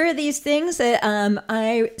 There are these things that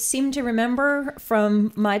I seem to remember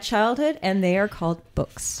from my childhood, and they are called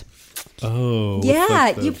books. Oh. with, Yeah,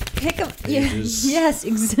 like, the you pick up. pages. Yes,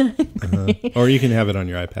 exactly. Or you can have it on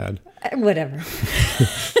your iPad. Whatever.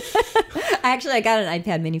 I got an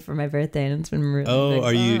iPad mini for my birthday, and it's been really Oh,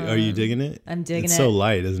 big. are you digging it? I'm digging it's it. so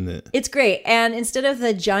light, isn't it? It's great. And instead of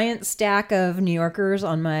the giant stack of New Yorkers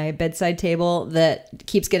on my bedside table that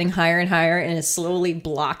keeps getting higher and higher and is slowly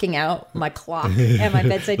blocking out my clock at my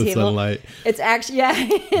bedside The table, sunlight. it's actually,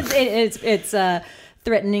 it's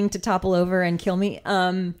threatening to topple over and kill me.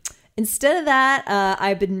 Instead of that,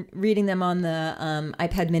 I've been reading them on the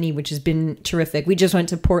iPad mini, which has been terrific. We just went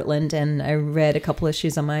to Portland and I read a couple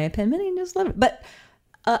issues on my iPad mini and just love it. But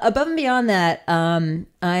above and beyond that, I'm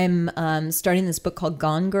starting this book called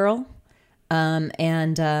Gone Girl.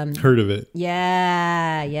 Heard of it.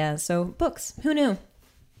 Yeah. So books. Who knew?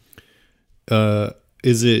 What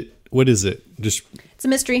is it? Just It's a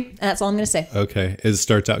mystery. That's all I'm going to say. okay. It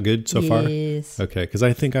starts out good so far. Yes. Okay, because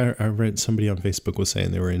I think I read somebody on Facebook was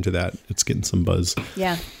saying they were into that. It's getting some buzz.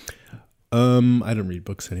 Yeah. I don't read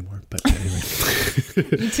books anymore, but anyway.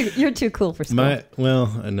 You're too cool for school. My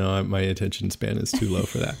attention span is too low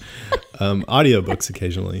for that. Audiobooks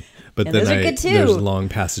occasionally, but Yeah, then those are good too. there's long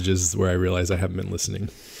passages where I realize I haven't been listening.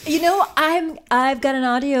 I've got an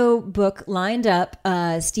audio book lined up.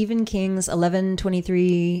 Stephen King's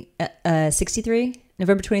 11/23/63,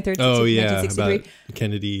 November 23rd. Oh yeah, 1963. about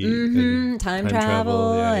Kennedy and Time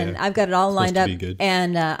travel, Yeah, and yeah. I've got it all lined up. to be good.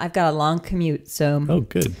 And I've got a long commute, so Oh,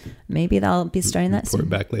 good. maybe I'll be starting that Report soon.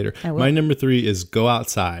 back later. I will. My number 3 is go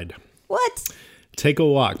outside. What? Take a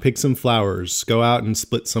walk, pick some flowers, go out and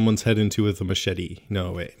split someone's head in two with a machete.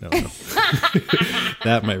 No, wait, no.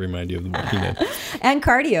 That might remind you of The Walking Dead. And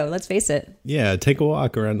cardio. Let's face it. Yeah, take a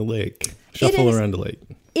walk around a lake. Shuffle around a lake.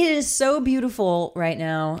 It is so beautiful right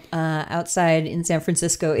now outside in San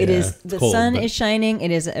Francisco. It Yeah, is it's the cold, sun but- is shining.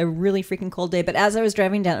 It is a really freaking cold day. But as I was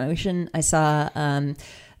driving down Ocean, I saw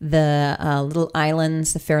the little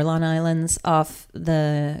islands, the Farallon Islands off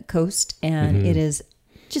the coast, and it is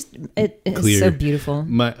just it is Clear. so beautiful.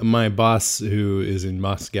 My boss, who is in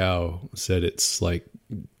Moscow, said it's like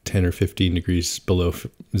 10 or 15 degrees below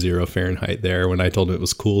 0 Fahrenheit there. When I told him it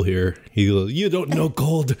was cool here, he goes, "You don't know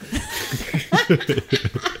cold."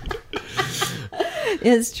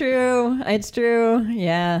 It's true. It's true.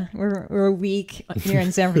 Yeah, we're weak here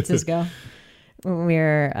in San Francisco.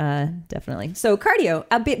 We're definitely so cardio.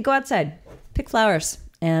 Go outside, pick flowers,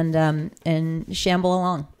 and shamble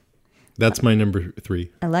along. That's my number 3.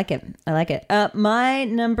 I like it. My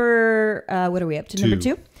number. What are we up to? 2. Number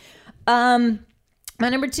 2. My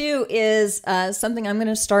number 2 is something I'm going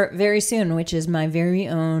to start very soon, which is my very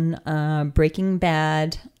own Breaking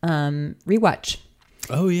Bad rewatch.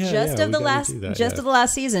 Oh yeah, Just yeah, of the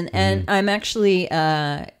last season, and I'm actually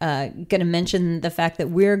going to mention the fact that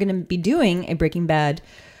we're going to be doing a Breaking Bad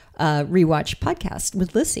rewatch podcast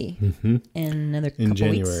with Lissy in another couple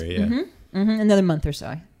January. weeks. Yeah, Another month or so,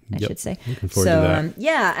 I should say. Looking forward to that.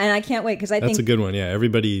 Yeah, and I can't wait because I That's think a good one. Yeah,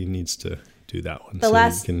 everybody needs to do that one. the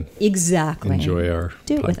last you can exactly enjoy our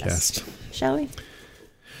do it podcast. with us, shall we?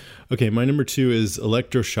 Okay, my number 2 is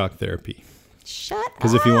electroshock therapy. Shut up.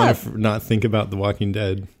 Because if you want to not think about The Walking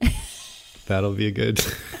Dead, that'll be a good.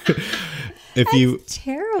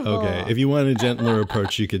 Terrible. Okay, if you want a gentler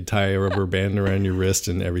approach, you could tie a rubber band around your wrist,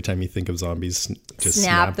 and every time you think of zombies, just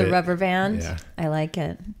snap the it. rubber band. Yeah. I like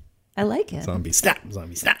it. Zombie snap,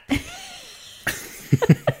 zombie snap.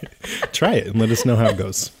 Try it and let us know how it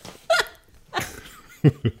goes.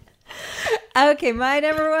 Okay, my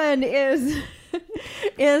number 1 is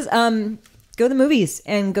go to the movies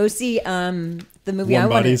and go see the movie Warm I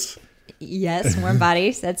wanted. Bodies. Yes, Warm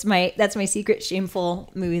Bodies. That's my secret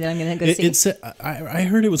shameful movie that I'm going to go see. I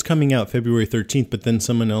heard it was coming out February 13th, but then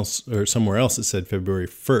someone else or somewhere else it said February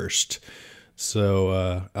 1st.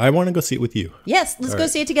 So I want to go see it with you. Yes, let's go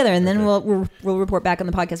see it together, and then we'll report back on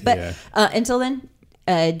the podcast. But until then,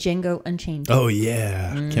 Django Unchained. Oh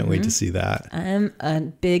yeah, can't wait to see that. I'm a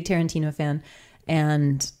big Tarantino fan,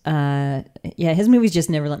 and his movies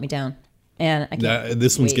just never let me down. And I can't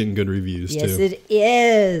this one's getting good reviews too. Yes, it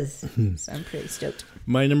is. So I'm pretty stoked.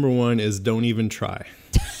 My number one is Don't Even Try.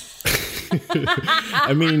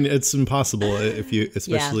 I mean, it's impossible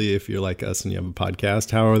especially if you're like us and you have a podcast.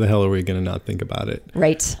 How the hell are we going to not think about it?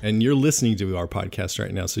 Right. And you're listening to our podcast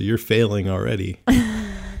right now, so you're failing already.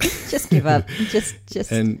 Just give up. Just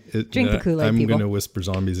drink the Kool-Aid, I'm people. going to whisper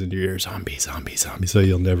zombies into your ear. Zombie, zombie, zombie. So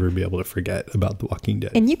you'll never be able to forget about The Walking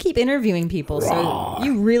Dead. And you keep interviewing people, so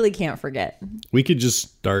you really can't forget. We could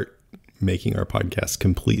just start making our podcast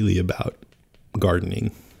completely about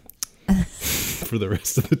gardening for the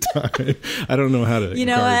rest of the time. I don't know how to You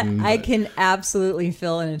know garden, what? I can absolutely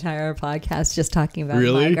fill an entire podcast just talking about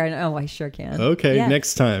my garden. Oh, I sure can. Okay, Yeah.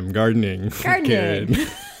 Next time, gardening. Gardening. Good.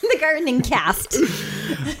 The gardening cast.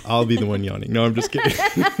 I'll be the one yawning. No, I'm just kidding.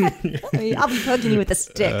 I'll be poking you with a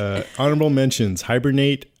stick. Honorable mentions: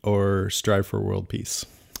 Hibernate or Strive for World Peace.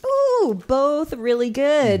 Ooh, both really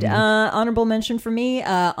good. Honorable mention for me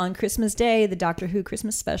on Christmas Day, the Doctor Who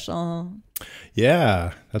Christmas special.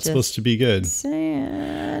 Yeah, that's supposed to be good.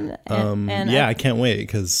 And I can't wait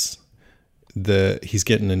because he's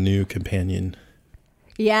getting a new companion.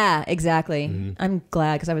 Yeah, exactly. I'm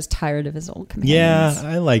glad because I was tired of his old companions. Yeah,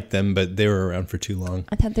 I like them, but they were around for too long.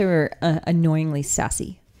 I thought they were annoyingly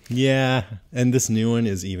sassy. Yeah, and this new one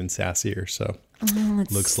is even sassier, so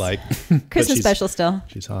looks like. Christmas special still.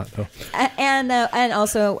 She's hot, though. And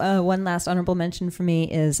also one last honorable mention for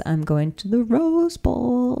me is I'm going to the Rose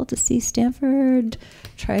Bowl to see Stanford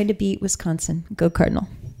try to beat Wisconsin. Go Cardinal.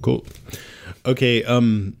 Cool. Okay,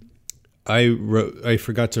 I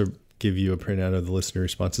forgot to give you a printout of the listener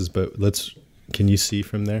responses, but can you see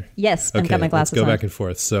from there? Yes, okay, I've got my glasses let's go on. back and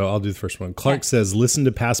forth. So I'll do the first one. Clark says, listen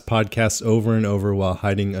to past podcasts over and over while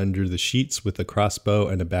hiding under the sheets with a crossbow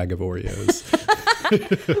and a bag of Oreos.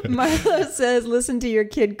 Marlo says, listen to your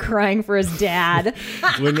kid crying for his dad.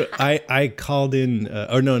 When I called in,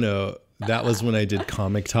 that was when I did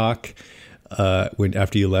Comic Talk.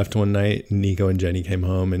 After you left one night, Nico and Jenny came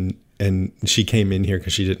home and she came in here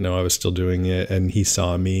because she didn't know I was still doing it, and he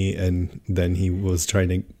saw me, and then he was trying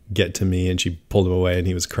to get to me, and she pulled him away, and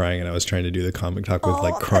he was crying, and I was trying to do the Comic Talk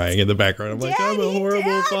with crying in the background. I'm like, I'm a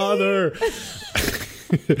horrible father.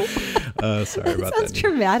 Sorry about that. Sounds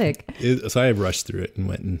traumatic. So I rushed through it and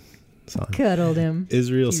went and saw him. Cuddled him.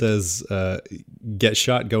 Israel says, get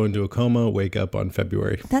shot, go into a coma, wake up on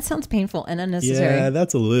February. That sounds painful and unnecessary. Yeah,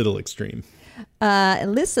 that's a little extreme.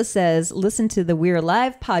 Alyssa says, listen to the We're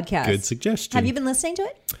Alive podcast. Good suggestion. Have you been listening to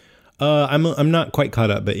it? I'm not quite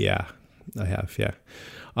caught up, but yeah, I have. Yeah.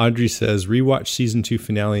 Audrey says, rewatch season 2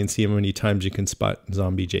 finale and see how many times you can spot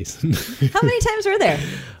zombie Jason. How many times were there?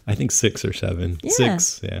 I think 6 or 7. Yeah.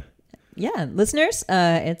 6, yeah. Yeah, listeners,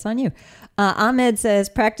 it's on you. Ahmed says,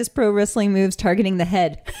 practice pro wrestling moves targeting the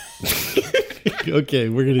head. Okay,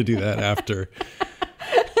 we're going to do that after.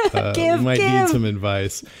 We might need some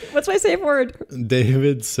advice. What's my safe word?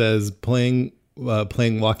 David says, playing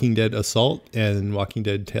Walking Dead Assault and Walking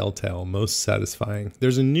Dead Telltale, most satisfying.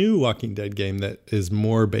 There's a new Walking Dead game that is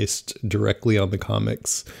more based directly on the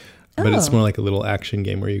comics, but it's more like a little action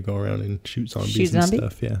game where you go around and shoot zombies and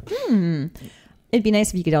stuff. Yeah. It'd be nice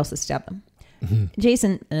if you could also stab them.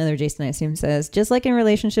 Jason, another Jason I assume, says, just like in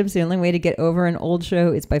relationships, the only way to get over an old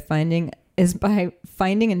show is by finding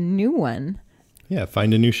a new one. Yeah,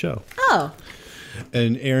 find a new show. Oh.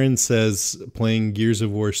 And Aaron says, playing Gears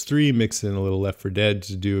of War 3, mix in a little Left 4 Dead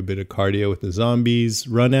to do a bit of cardio with the zombies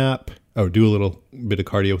run app. Oh, do a little bit of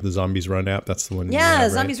cardio with the zombies run app. That's the one. Yeah,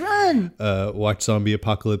 have, zombies right? run. Watch Zombie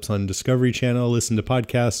Apocalypse on Discovery Channel. Listen to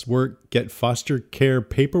podcasts. Work. Get foster care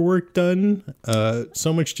paperwork done.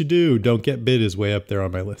 So much to do. Don't get bit is way up there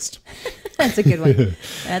on my list. That's a good one.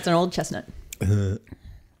 That's an old chestnut. Okay,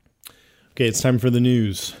 it's time for the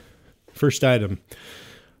news. First item.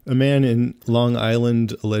 A man in Long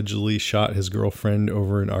Island allegedly shot his girlfriend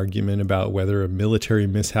over an argument about whether a military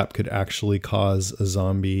mishap could actually cause a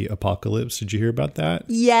zombie apocalypse. Did you hear about that?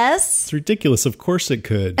 Yes. It's ridiculous. Of course it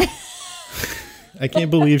could. I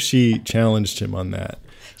can't believe she challenged him on that.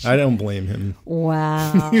 I don't blame him.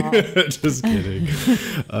 Wow. Just kidding.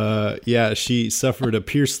 Yeah, she suffered a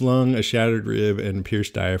pierced lung, a shattered rib, and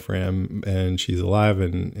pierced diaphragm, and she's alive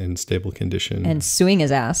and in stable condition. And suing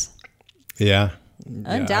his ass. Yeah.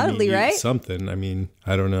 Undoubtedly, right? Something. I mean,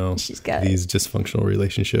 I don't know. She's got these dysfunctional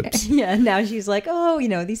relationships. Yeah, now she's like, oh,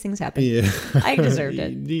 these things happen. Yeah. I deserved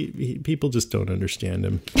it. People just don't understand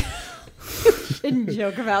him. Shouldn't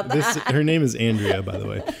joke about that. Her name is Andrea, by the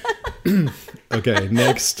way. Okay,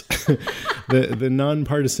 next. The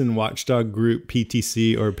nonpartisan watchdog group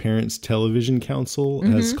PTC, or Parents Television Council,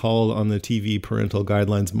 has called on the TV Parental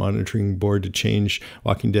Guidelines Monitoring Board to change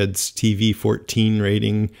Walking Dead's TV 14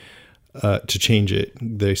 rating, to change it.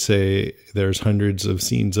 They say there's hundreds of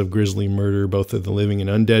scenes of grisly murder, both of the living and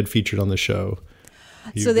undead, featured on the show.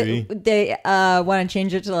 So they want to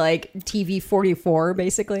change it to like TV 44,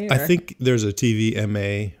 basically? Or? I think there's a TV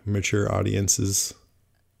MA, mature audiences.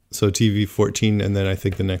 So TV 14, and then I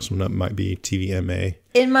think the next one up might be TV MA.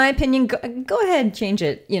 In my opinion, go ahead and change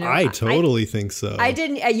it. I totally think so. I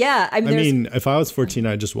didn't. Yeah. I mean, if I was 14,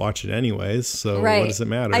 I'd just watch it anywaes. So what does it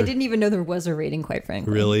matter? I didn't even know there was a rating, quite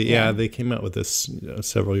frankly. Really? Yeah, they came out with this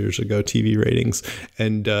several years ago, TV ratings.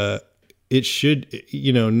 And it should,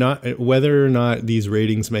 not whether or not these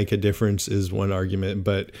ratings make a difference is one argument.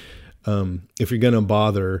 But if you're going to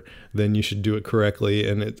bother, then you should do it correctly.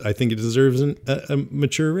 And I think it deserves a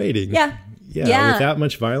mature rating. Yeah. Yeah. With that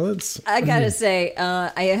much violence. I got to say,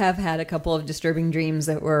 I have had a couple of disturbing dreams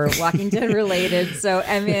that were Walking Dead related. So,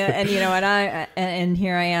 I mean, and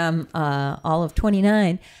here I am, all of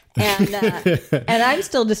 29. And I'm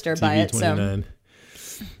still disturbed by it. 29.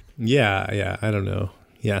 So. Yeah. I don't know.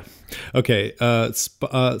 Yeah. Okay.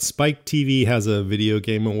 Spike TV has a video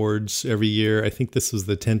game awards every year. I think this was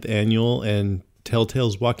the 10th annual, and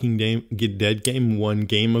Telltale's Walking Dead game won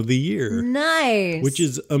Game of the Year. Nice. Which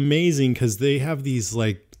is amazing because they have these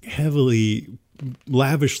like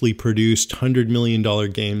lavishly produced $100 million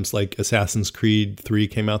games like Assassin's Creed 3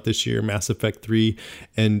 came out this year, Mass Effect 3,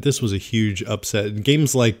 and this was a huge upset.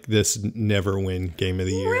 Games like this never win Game of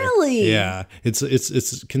the Year. Really? Yeah.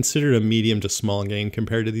 It's considered a medium to small game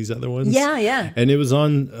compared to these other ones. Yeah. And it was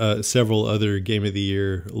on several other Game of the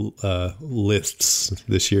Year lists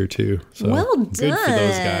this year too. So well done. Good for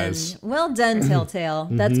those guys. Well done, Telltale.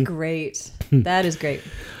 That's great. That is great.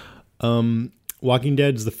 Walking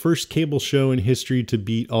Dead is the first cable show in history to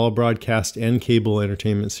beat all broadcast and cable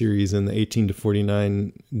entertainment series in the 18 to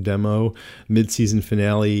 49 demo. Mid-season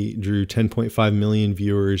finale drew 10.5 million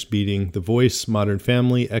viewers, beating The Voice, Modern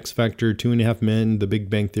Family, X Factor, 2.5 Men, The Big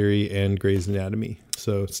Bang Theory, and Grey's Anatomy.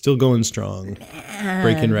 So still going strong,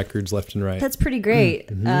 breaking records left and right. That's pretty great.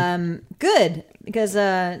 Good, because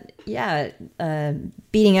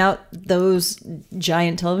beating out those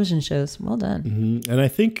giant television shows. Well done. And I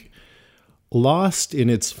think Lost in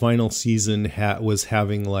its final season was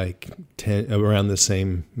having like 10 around the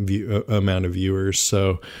same amount of viewers.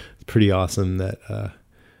 So it's pretty awesome that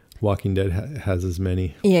Walking Dead has as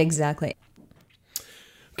many. Yeah, exactly.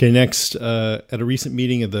 Okay, next, at a recent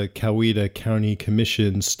meeting of the Coweta County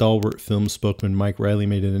Commission, stalwart film spokesman Mike Riley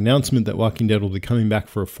made an announcement that Walking Dead will be coming back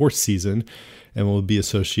for a fourth season and will be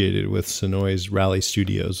associated with Sonoy's Raleigh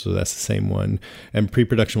Studios, so that's the same one. And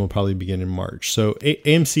pre-production will probably begin in March. So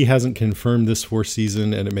AMC hasn't confirmed this fourth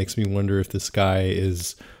season, and it makes me wonder if this guy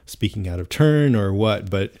is speaking out of turn or what.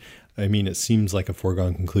 But, I mean, it seems like a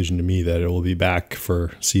foregone conclusion to me that it will be back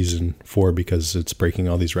for season 4 because it's breaking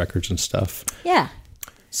all these records and stuff. Yeah.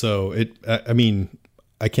 So,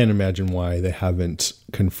 I can't imagine why they haven't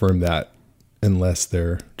confirmed that unless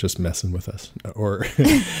they're just messing with us or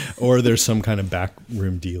there's some kind of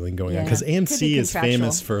backroom dealing going on. Because AMC is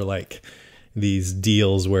famous for like these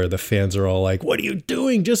deals where the fans are all like, what are you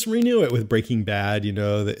doing? Just renew it. With Breaking Bad,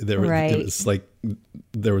 there was like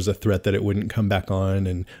there was a threat that it wouldn't come back on,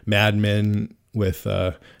 and Mad Men with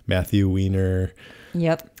Matthew Weiner.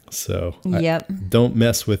 Yep. So don't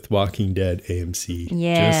mess with Walking Dead, AMC.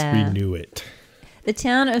 Yeah. Just renew it. The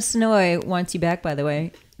town of Sonoy wants you back, by the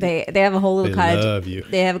way. They have a whole little cottage. Love you.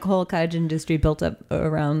 They have a whole cottage industry built up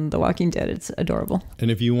around The Walking Dead. It's adorable. And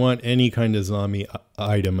if you want any kind of zombie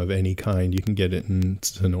item of any kind, you can get it in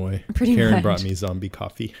Sonoy. Karen brought me zombie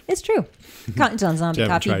coffee. It's true. Cotton's on zombie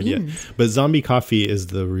coffee tried beans. Yet. But zombie coffee is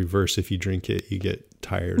the reverse. If you drink it, you get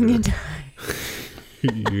tired.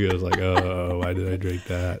 You guys like, oh, why did I drink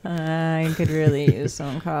that? I could really use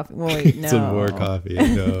some coffee. Wait, no. Some more coffee.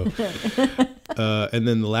 No. And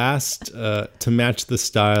then last, to match the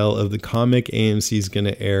style of the comic, AMC is going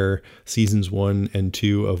to air seasons 1 and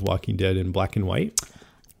 2 of Walking Dead in black and white,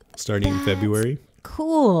 starting in February.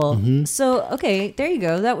 Cool. Mm-hmm. So, okay, there you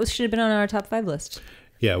go. That should have been on our top 5 list.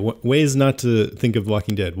 Yeah, ways not to think of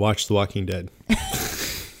Walking Dead. Watch The Walking Dead.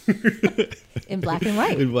 In black and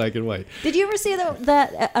white. In black and white. Did you ever see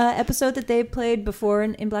that episode that they played before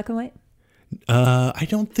in black and white? I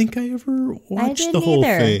don't think I ever watched the whole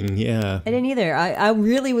thing. Yeah, I didn't either. I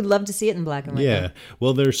really would love to see it in black and white. Yeah.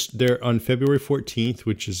 Well, they're on February 14th,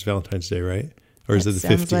 which is Valentine's Day, right? Or is it the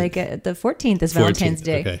 15th? Sounds like the 14th is Valentine's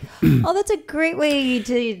Day. Okay. Oh, that's a great way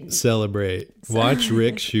to celebrate. Watch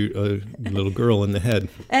Rick shoot a little girl in the head.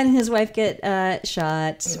 And his wife get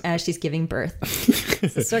shot as she's giving birth.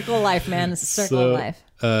 It's a circle of life, man. It's a circle of life.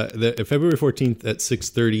 February 14th at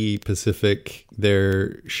 6:30 Pacific,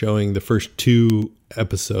 they're showing the first 2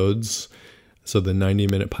 episodes. So the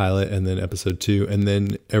 90-minute pilot and then episode 2. And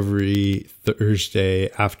then every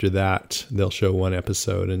Thursday after that, they'll show 1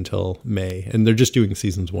 episode until May. And they're just doing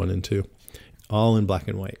seasons 1 and 2, all in black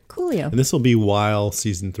and white. Coolio. And this will be while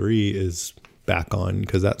season 3 is back on,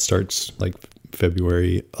 because that starts like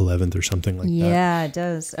February 11th or something like that. Yeah, it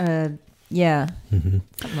does. Yeah, something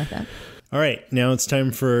like that. All right, now it's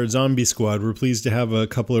time for Zombie Squad. We're pleased to have a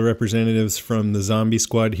couple of representatives from the Zombie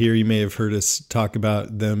Squad here. You may have heard us talk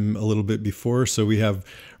about them a little bit before. So we have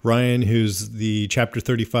Ryan, who's the Chapter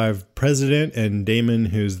 35 president, and Damon,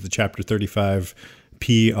 who's the Chapter 35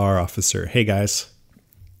 PR officer. Hey, guys.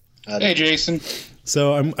 Hey, Jason.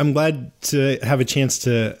 So I'm glad to have a chance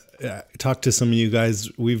to talk to some of you guys.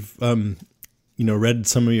 We've read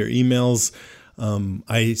some of your emails.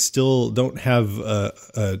 I still don't have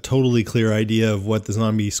a totally clear idea of what the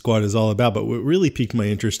Zombie Squad is all about, but what really piqued my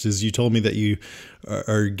interest is you told me that you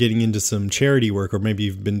are getting into some charity work, or maybe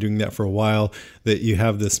you've been doing that for a while, that you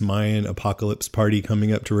have this Mayan apocalypse party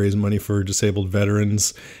coming up to raise money for disabled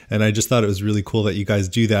veterans. And I just thought it was really cool that you guys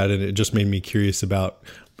do that. And it just made me curious about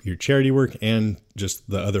your charity work and just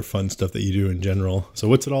the other fun stuff that you do in general. So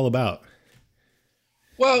what's it all about?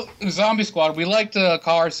 Well, Zombie Squad, we like to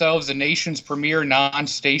call ourselves the nation's premier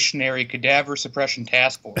non-stationary cadaver suppression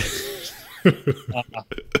task force.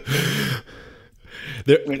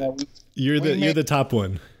 You're the top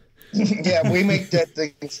one. Yeah, we make dead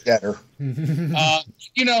things better. When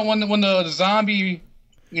the zombie,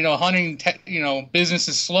 hunting, business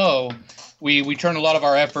is slow, we turn a lot of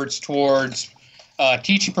our efforts towards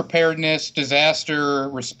teaching preparedness, disaster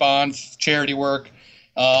response, charity work.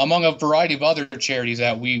 Among a variety of other charities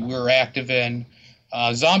that we're active in.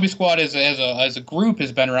 Zombie Squad as a group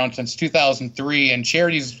has been around since 2003, and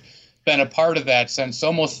charity's been a part of that since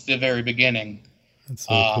almost the very beginning. That's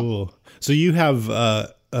so cool. So you have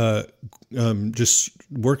just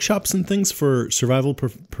workshops and things for survival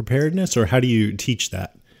preparedness, or how do you teach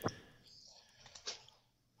that?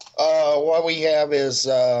 What we have is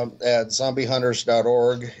at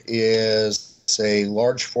zombiehunters.org is a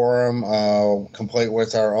large forum complete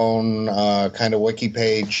with our own kind of wiki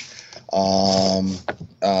page,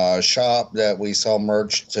 shop that we sell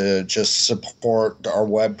merch to just support our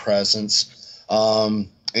web presence.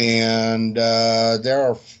 And there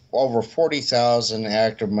are over 40,000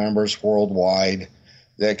 active members worldwide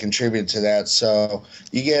that contribute to that. So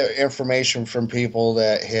you get information from people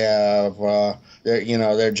that have,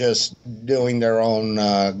 they're just doing their own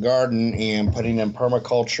garden and putting in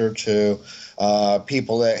permaculture, to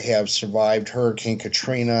people that have survived Hurricane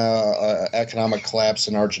Katrina, economic collapse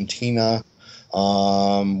in Argentina.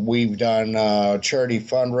 We've done charity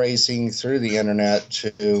fundraising through the internet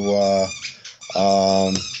to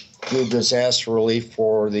do disaster relief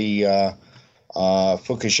for the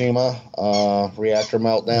Fukushima reactor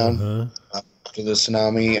meltdown after the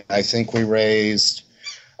tsunami. I think we raised,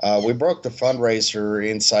 we broke the fundraiser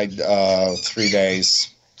inside 3 days.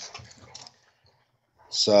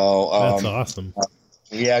 So that's awesome.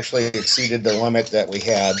 We actually exceeded the limit that we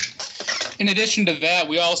had. In addition to that,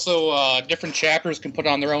 we also different chapters can put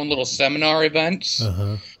on their own little seminar events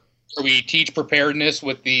where we teach preparedness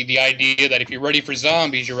with the idea that if you're ready for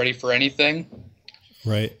zombies, you're ready for anything.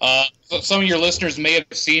 Right. So some of your listeners may have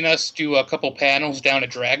seen us do a couple panels down at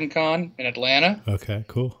DragonCon in Atlanta. Okay,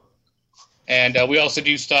 cool. And we also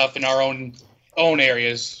do stuff in our own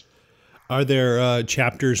areas. Are there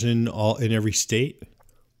chapters in every state?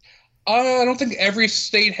 I don't think every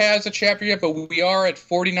state has a chapter yet, but we are at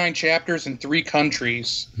 49 chapters in 3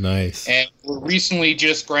 countries. Nice. And we recently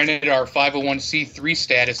just granted our 501c3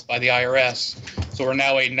 status by the IRS. So we're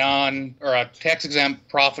now a tax-exempt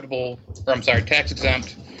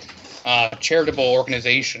charitable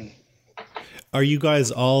organization. Are you guys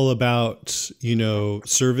all about,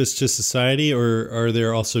 service to society, or are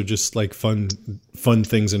there also just like fun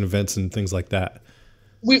things and events and things like that?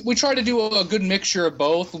 We try to do a good mixture of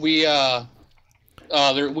both. We have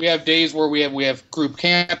days where we have group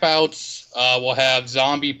campouts. We'll have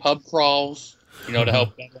zombie pub crawls, to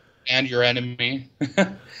help and your enemy.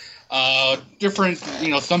 Different,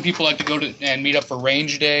 some people like to go to and meet up for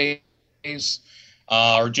range days.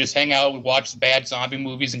 or just hang out and watch bad zombie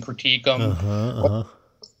movies and critique them.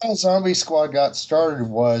 How Zombie Squad got started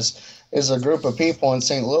is a group of people in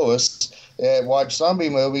St. Louis that watch zombie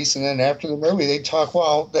movies, and then after the movie, they talk,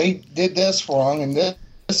 well, they did this wrong, and this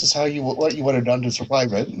is what you would have done to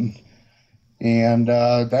survive it. And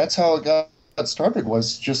that's how it got started,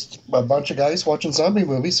 was just a bunch of guys watching zombie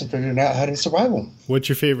movies and figuring out how to survive them. What's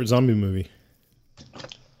your favorite zombie movie?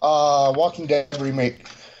 Walking Dead remake.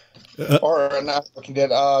 Or not Walking Dead,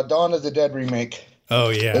 Dawn of the Dead remake. Oh,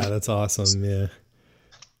 yeah, that's awesome, yeah.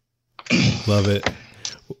 Love it.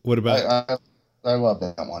 What about... I love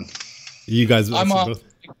that one. You guys...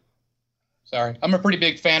 Sorry. I'm a pretty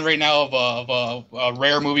big fan right now of a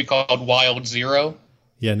rare movie called Wild Zero.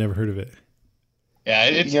 Yeah, never heard of it. Yeah,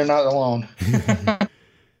 you're not alone.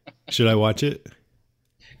 Should I watch it?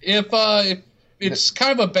 If it's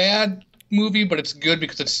kind of a bad movie, but it's good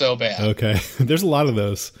because it's so bad. Okay. There's a lot of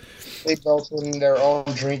those. They built in their own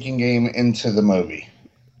drinking game into the movie.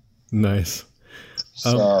 Nice.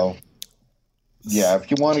 So, yeah,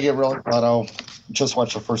 if you want to get really auto, just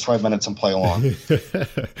watch the first 5 minutes and play along.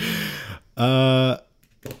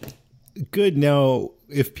 Good. Now,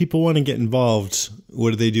 if people want to get involved, what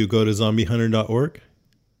do they do? Go to zombiehunter.org?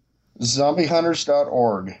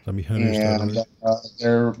 Zombiehunters.org. Zombiehunters.org. And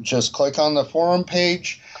they're just click on the forum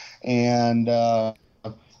page, and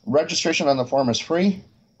registration on the forum is free.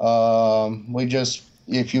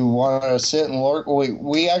 If you want to sit and lurk,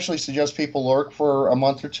 we actually suggest people lurk for a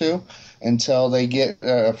month or two until they get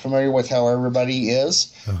familiar with how everybody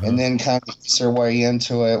is, and then kind of ease their way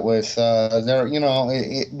into it with their,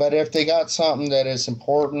 but if they got something that is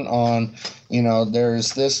important on,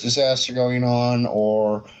 there's this disaster going on,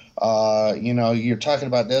 or, you're talking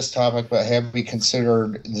about this topic, but have you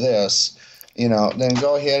considered this, then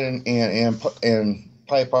go ahead and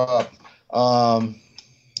pipe up.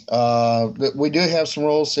 We do have some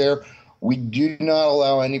rules there. We do not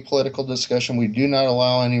allow any political discussion. We do not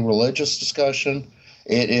allow any religious discussion.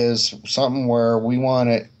 It is something where we want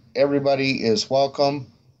it. Everybody is welcome.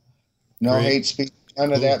 No hate speech.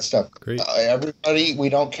 None of that stuff. Great. Everybody, we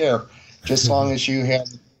don't care. Just as long as you have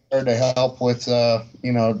there to help with,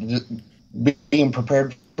 being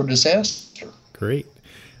prepared for disaster. Great.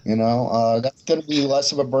 That's going to be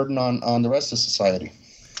less of a burden on the rest of society.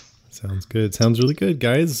 Sounds good. Sounds really good,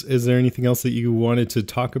 guys. Is there anything else that you wanted to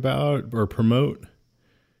talk about or promote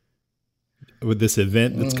with this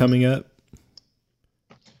event that's coming up?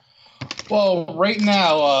 Well, right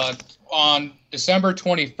now, on December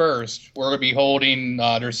 21st, we're going to be holding,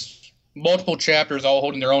 there's multiple chapters all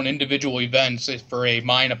holding their own individual events for a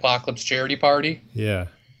Mayan Apocalypse charity party. Yeah.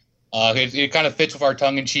 It kind of fits with our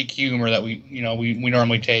tongue-in-cheek humor that we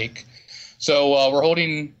normally take. So we're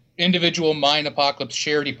holding individual Mayan Apocalypse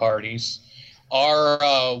charity parties.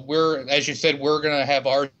 As you said, we're going to have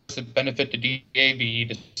ours to benefit the DAV,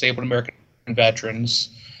 Disabled American Veterans.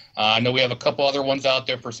 I know we have a couple other ones out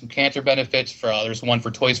there for some cancer benefits. There's one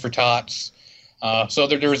for Toys for Tots. So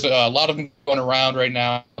there's a lot of them going around right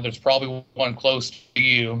now. There's probably one close to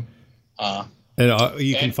you. And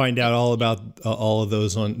you can find out all about all of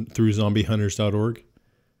those through zombiehunters.org.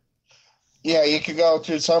 Yeah, you can go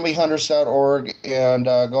to zombiehunters.org and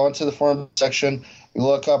go into the forum section. You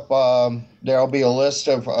look up, there'll be a list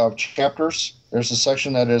of chapters. There's a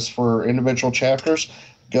section that is for individual chapters.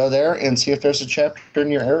 Go there and see if there's a chapter in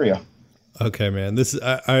your area. Okay, man. This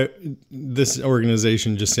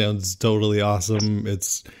organization just sounds totally awesome.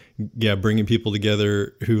 It's bringing people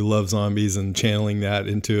together who love zombies and channeling that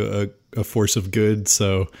into a force of good.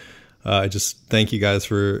 So I just thank you guys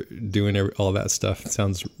for doing all that stuff. It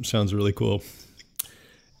sounds really cool.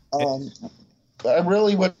 I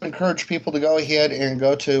really would encourage people to go ahead and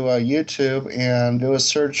go to YouTube and do a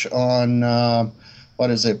search on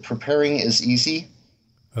Preparing is Easy.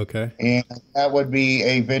 Okay. And that would be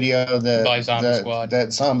a video that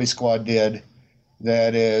Zombie Squad did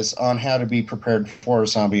that is on how to be prepared for a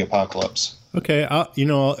zombie apocalypse. Okay.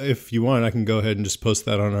 If you want, I can go ahead and just post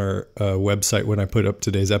that on our website when I put up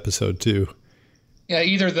today's episode too. Yeah,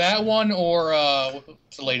 either that one or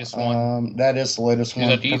what's the latest one? That is the latest one.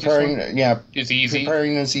 Is that the easiest one? Is easy.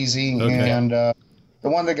 Preparing is easy. Okay. And the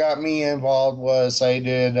one that got me involved was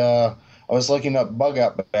I was looking up bug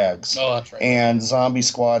out bags. Oh, that's right. And Zombie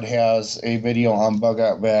Squad has a video on bug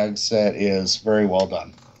out bags that is very well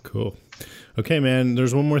done. Cool. Okay, man,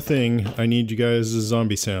 there's one more thing. I need you guys'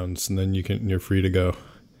 zombie sounds, and then you're free to go.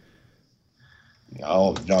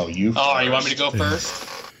 Oh, no, you. Oh, you want me to go first?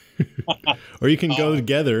 Or you can go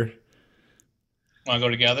together. Want to go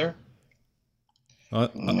together?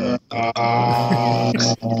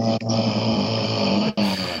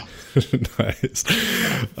 Nice.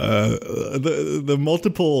 The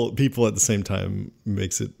multiple people at the same time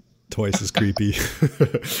makes it twice as creepy.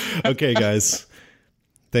 Okay, guys.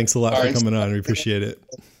 Thanks a lot for coming on. We appreciate it.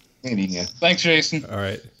 Thanks, Jason. All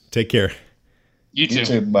right. Take care. You too. You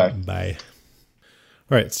too. Bye. Bye.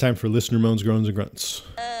 All right. It's time for listener moans, groans, and grunts.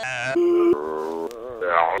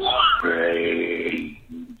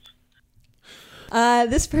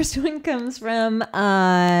 This first one comes from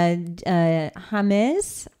James,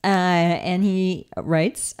 and he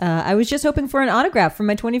writes, I was just hoping for an autograph for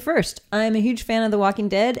my 21st. I'm a huge fan of The Walking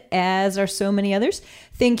Dead, as are so many others.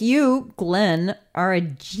 Think you, Glenn, are a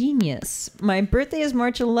genius. My birthday is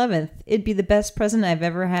March 11th. It'd be the best present I've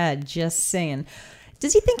ever had, just saying.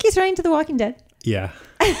 Does he think he's writing to The Walking Dead? Yeah.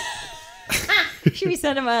 Should we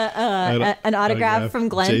send him an autograph from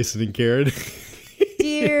Glenn? Jason and Karen.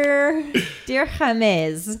 Dear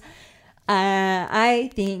James, I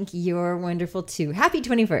think you're wonderful too. Happy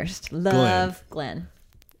 21st. Love, Glenn.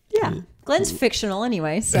 Yeah. Glenn's fictional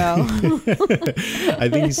anyway, so. I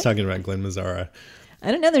think he's talking about Glenn Mazzara.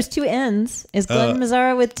 I don't know. There's two N's. Is Glenn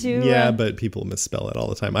Mazzara with two? Yeah, but people misspell it all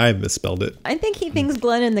the time. I've misspelled it. I think he thinks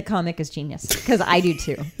Glenn in the comic is genius, because I do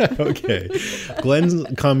too. Okay. Glenn's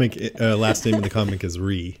comic, last name in the comic is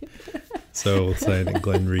Ree. So we'll sign it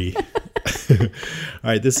Glenn Ree. All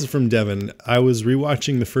right, this is from Devin. I was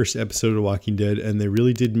rewatching the first episode of Walking Dead, and they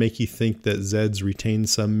really did make you think that Zeds retained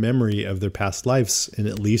some memory of their past lives in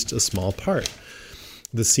at least a small part.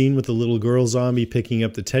 The scene with the little girl zombie picking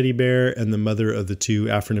up the teddy bear and the mother of the two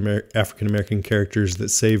African-American characters that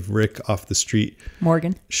save Rick off the street.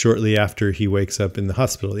 Morgan. Shortly after he wakes up in the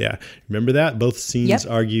hospital. Yeah. Remember that? Both scenes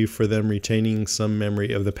argue for them retaining some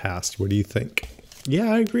memory of the past. What do you think?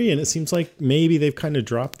 Yeah, I agree. And it seems like maybe they've kind of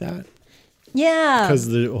dropped that. Yeah. Because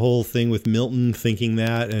the whole thing with Milton thinking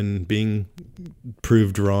that and being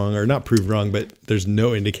proved wrong, or not proved wrong, but there's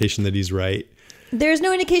no indication that he's right. There's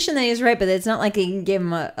no indication that he's right, but it's not like he can give him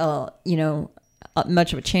much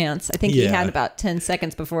of a chance. I think he had about 10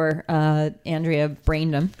 seconds before Andrea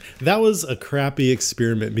brained him. That was a crappy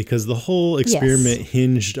experiment because the whole experiment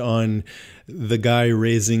hinged on the guy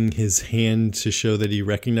raising his hand to show that he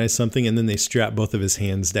recognized something, and then they strapped both of his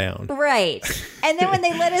hands down. Right. And then when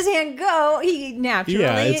they let his hand go, he naturally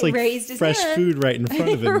it's like raised his fresh hand. Food right in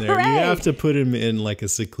front of him there. Right. You have to put him in like a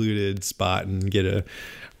secluded spot and get a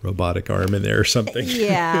robotic arm in there or something.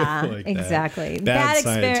 Yeah, like exactly.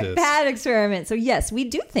 Bad experiment. So yes, we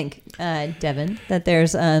do think, Devin, that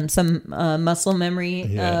there's some muscle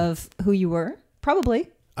memory of who you were. Probably.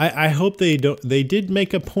 I hope they don't. They did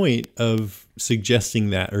make a point of suggesting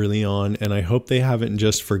that early on, and I hope they haven't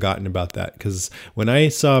just forgotten about that. Because when I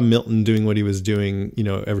saw Milton doing what he was doing,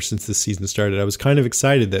 ever since this season started, I was kind of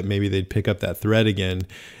excited that maybe they'd pick up that thread again.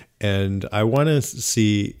 And I want to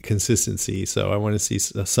see consistency. So I want to see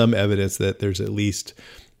some evidence that there's at least,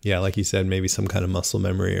 like you said, maybe some kind of muscle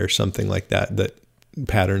memory or something like that, that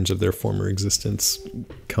patterns of their former existence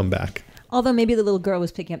come back. Although maybe the little girl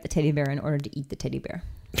was picking up the teddy bear in order to eat the teddy bear.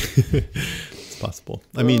 It's possible.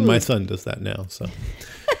 I mean, my son does that now, so.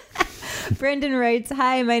 Brendan writes,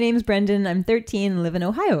 hi, my name's Brendan. I'm 13 and live in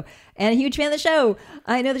Ohio and a huge fan of the show.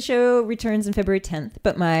 I know the show returns on February 10th,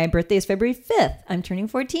 but my birthday is February 5th. I'm turning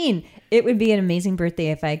 14. It would be an amazing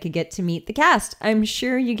birthday if I could get to meet the cast. I'm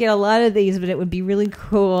sure you get a lot of these, but it would be really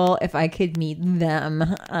cool if I could meet them.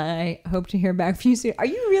 I hope to hear back from you soon. Are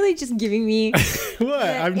you really just giving me what?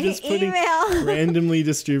 I'm just randomly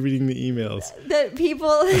distributing the emails. That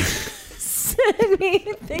people... me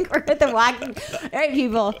think we're at The Walking. All right,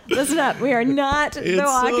 people, listen up. We are not The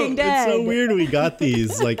Walking Dead. It's so weird we got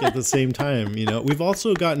these like at the same time. We've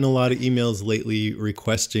also gotten a lot of emails lately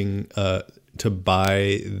requesting to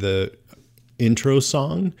buy the intro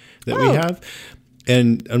song that we have,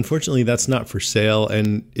 and unfortunately, that's not for sale.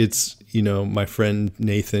 And it's my friend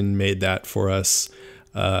Nathan made that for us.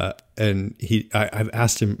 And I've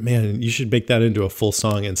asked him, man, you should make that into a full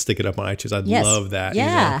song and stick it up on iTunes. I'd love that.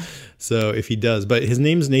 Yeah. So if he does, but his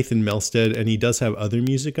name's Nathan Melstead and he does have other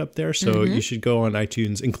music up there. So you should go on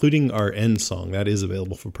iTunes, including our end song that is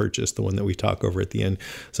available for purchase, the one that we talk over at the end.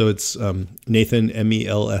 So it's Nathan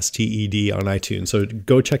Melsted on iTunes. So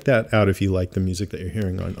go check that out if you like the music that you're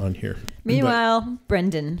hearing on here. Meanwhile,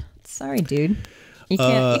 Brendan, sorry, dude, you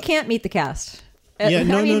can't meet the cast.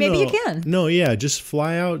 Maybe you can. No, just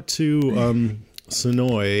fly out to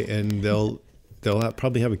Sonoy and they'll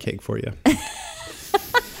probably have a cake for you.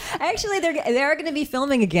 Actually, they are going to be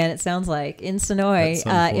filming again, it sounds like, in Sonoy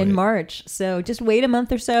in March. So just wait a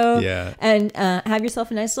month or so and have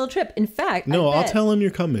yourself a nice little trip. In fact, I'll tell them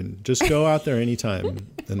you're coming. Just go out there anytime.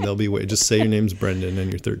 And they'll be waiting. Just say your name's Brendan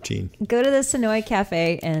and you're 13. Go to the Sonoy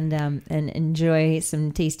Cafe and enjoy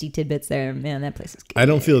some tasty tidbits there. Man, that place is good. I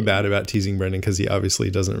don't feel bad about teasing Brendan because he obviously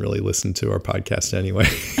doesn't really listen to our podcast anyway.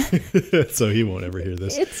 So he won't ever hear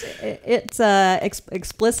this. It's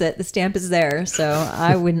explicit. The stamp is there. So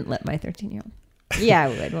I wouldn't let my 13-year-old. Yeah, I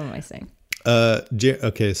would. What am I saying?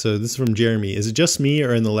 Okay, so this is from Jeremy. Is it just me,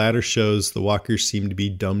 or in the latter shows the walkers seem to be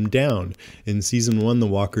dumbed down? In season 1, the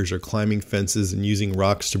walkers are climbing fences and using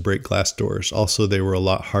rocks to break glass doors. Also, they were a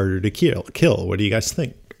lot harder to kill. What do you guys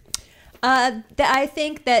think? I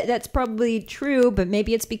think that's probably true, but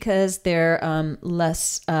maybe it's because they're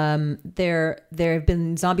less. They've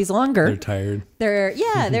been zombies longer. They're tired.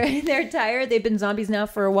 They're tired. They've been zombies now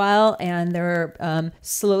for a while, and they're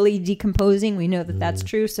slowly decomposing. We know that that's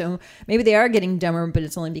true. So maybe they are getting dumber, but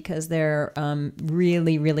it's only because they're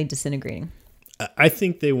really, really disintegrating. I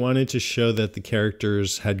think they wanted to show that the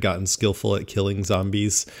characters had gotten skillful at killing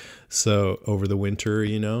zombies. So over the winter,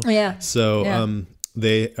 Yeah. So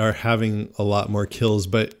they are having a lot more kills,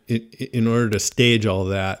 but in order to stage all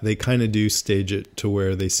that, they kind of do stage it to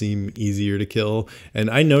where they seem easier to kill. And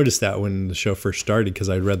I noticed that when the show first started because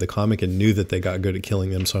I read the comic and knew that they got good at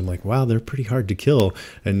killing them. So I'm like, wow, they're pretty hard to kill.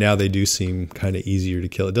 And now they do seem kind of easier to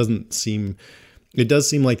kill. It does seem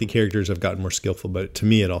like the characters have gotten more skillful, but to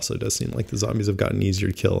me, it also does seem like the zombies have gotten easier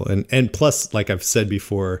to kill. And plus, like I've said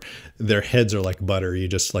before, their heads are like butter. You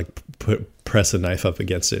just like press a knife up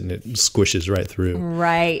against it and it squishes right through.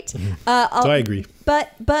 Right. So I agree.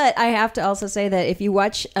 But I have to also say that if you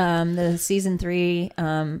watch the season 3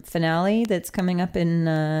 finale that's coming up in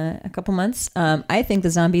a couple months, I think the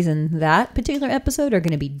zombies in that particular episode are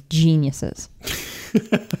going to be geniuses.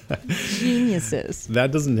 Geniuses.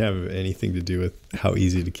 That doesn't have anything to do with how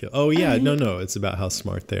easy to kill. Oh yeah, no, it's about how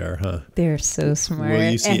smart they are, huh? They're so smart.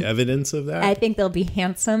 Will you see evidence of that? I think they'll be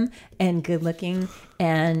handsome and good looking,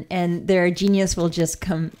 and their genius will just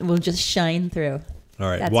shine through. All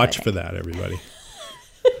right, watch for that, everybody.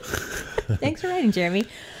 Thanks for writing, Jeremy.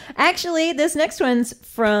 Actually, this next one's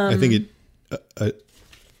from. I think it.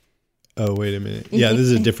 Oh, wait a minute. Yeah, this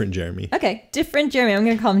is a different Jeremy. Okay, different Jeremy. I'm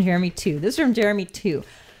going to call him Jeremy 2. This is from Jeremy 2.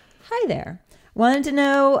 Hi there. Wanted to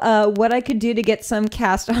know what I could do to get some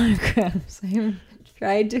cast autographs. I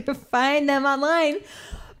tried to find them online,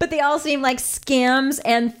 but they all seem like scams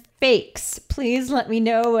and fakes. Please let me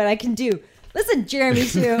know what I can do. Listen, Jeremy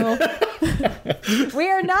 2. We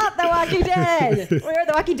are not The Walking Dead. We're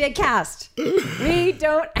The Walking Dead cast. We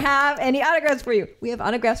don't have any autographs for you. We have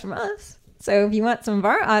autographs from us. So if you want some of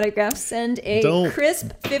our autographs, send a crisp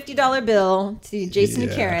 $50 bill to Jason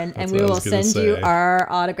and Karen, and we will send you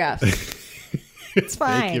our autographs. It's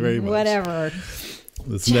fine. Thank you very much. Whatever.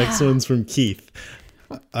 This next one's from Keith.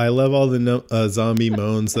 I love all the zombie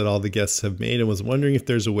moans that all the guests have made and was wondering if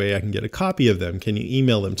there's a way I can get a copy of them. Can you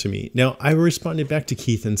email them to me? Now, I responded back to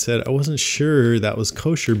Keith and said I wasn't sure that was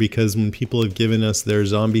kosher because when people have given us their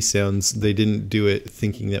zombie sounds, they didn't do it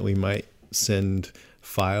thinking that we might send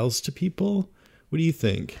files to people. What do you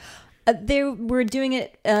think? They were doing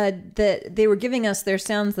it they were giving us their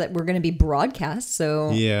sounds that were going to be broadcast. So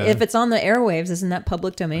if it's on the airwaves, isn't that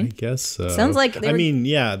public domain? I guess so. Sounds like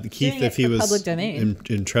Keith, if he was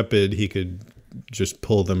intrepid, he could just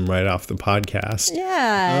pull them right off the podcast.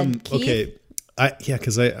 Yeah. Okay.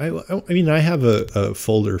 Because I have a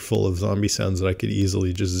folder full of zombie sounds that I could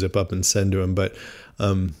easily just zip up and send to him, but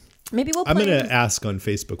maybe I'm going to ask on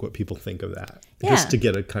Facebook what people think of that, just to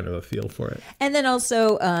get a kind of a feel for it. And then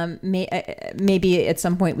also, maybe at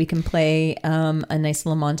some point we can play a nice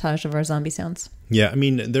little montage of our zombie sounds. Yeah, I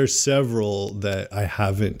mean, there's several that I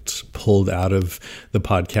haven't pulled out of the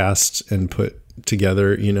podcast and put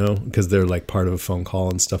together, because they're like part of a phone call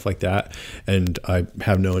and stuff like that. And I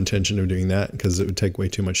have no intention of doing that because it would take way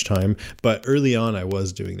too much time. But early on, I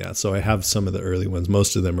was doing that. So I have some of the early ones.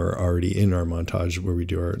 Most of them are already in our montage where we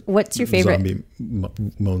do our What's your favorite? Zombie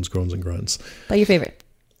moans, groans, and grunts. But your favorite?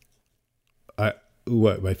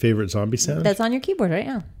 My favorite zombie sound? That's on your keyboard right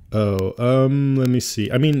now. Oh, let me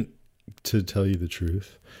see. I mean, to tell you the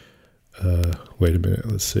truth, wait a minute.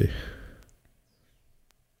 Let's see.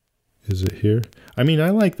 Is it here? I mean, I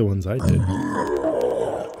like the ones I did.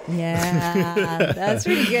 Yeah, that's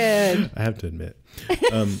pretty good. I have to admit.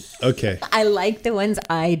 Okay. I like the ones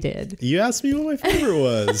I did. You asked me what my favorite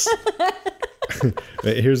was.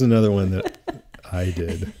 Wait, here's another one that I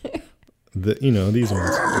did. These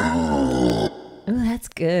ones. Oh, that's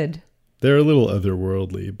good. They're a little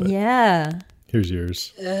otherworldly, but yeah. Here's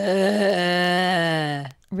yours.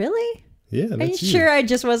 Really? Yeah, that's Are you sure I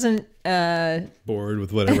just wasn't bored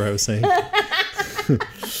with whatever I was saying?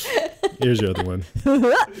 Here's your other one.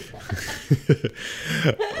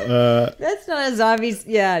 That's not a zombie.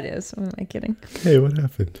 Yeah, it is. What am I kidding? Hey, what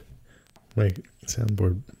happened? My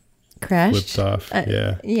soundboard Crashed? flipped off.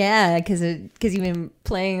 Yeah. Yeah, because you've been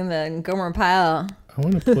playing the Gomer Pyle. I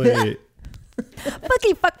want to play.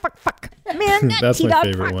 Fucky, fuck. Man, that's my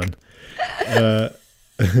favorite one.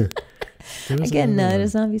 Again, not a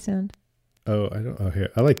zombie sound. Oh, I don't. Oh,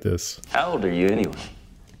 here. I like this. How old are you anyway?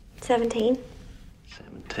 17.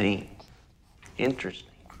 17. Interesting.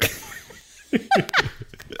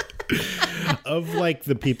 Of like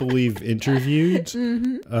the people we've interviewed,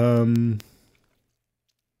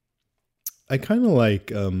 I kind of like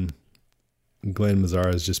Glenn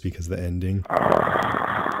Mazzara's just because of the ending.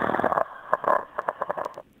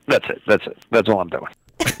 That's it. That's all I'm doing.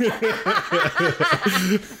 That's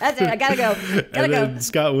it. I gotta go. Then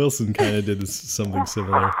Scott Wilson kind of did something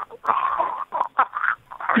similar.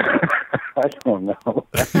 I don't know.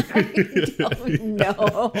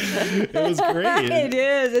 No. It was great. It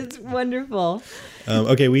is. It's wonderful.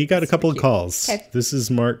 Okay, we got a couple of calls. Okay. This is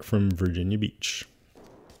Mark from Virginia Beach.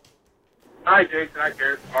 Hi, Jason. Hi,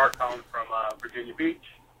 Garrett. Mark calling from Virginia Beach.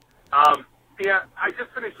 Yeah, I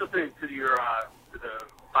just finished listening to your to the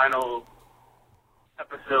final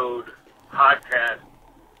episode podcast,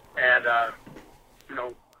 and I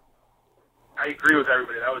agree with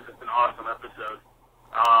everybody. That was just an awesome episode.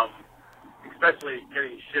 Especially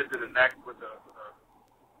getting shit in the neck with an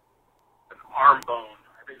arm bone.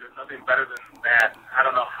 I think there's nothing better than that. I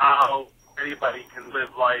don't know how anybody can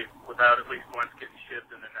live life without at least once getting shit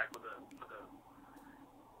in the neck with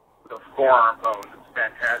a forearm bone. It's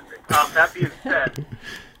fantastic. That being said,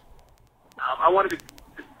 I wanted to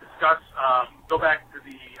discuss, go back to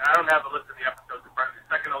I don't have a list of the episodes in front of me,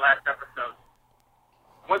 second to last episode.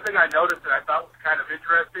 One thing I noticed that I thought was kind of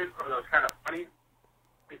interesting, or that was kind of funny,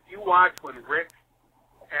 if you watch when Rick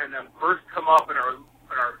and them first come up and are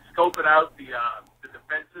scoping out the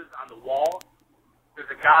defenses on the wall, there's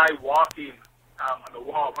a guy walking on the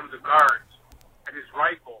wall, one of the guards, and his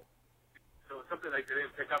rifle. So it's something like they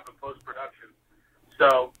didn't pick up in post-production.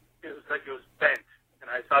 So it was like it was bent, and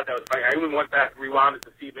I thought that was funny. I even went back and rewound it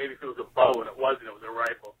to see maybe if it was a bow, and it wasn't. It was a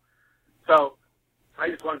rifle. So I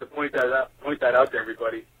just wanted to point that out to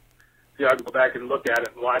everybody. So I can go back and look at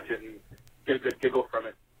it and watch it and get a good giggle from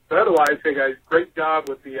it. But otherwise, hey guys, great job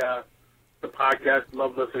with the podcast.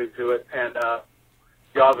 Love listening to it, and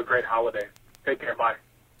y'all have a great holiday. Take care. Bye.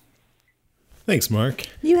 Thanks, Mark.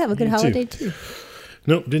 You have a good holiday too.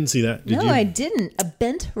 Nope, didn't see that. Did you? I didn't. A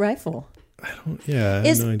bent rifle. I have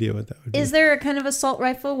no idea what that would be. Is there a kind of assault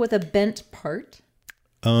rifle with a bent part?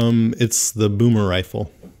 It's the boomer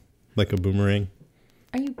rifle, like a boomerang.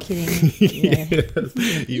 Are you kidding me?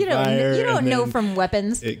 Yes. You don't know from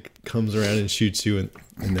weapons. It comes around and shoots you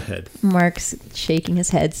in the head. Mark's shaking his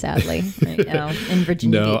head sadly right now in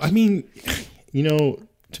Virginia Beach. I mean,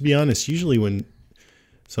 to be honest, usually when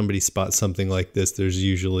somebody spots something like this, there's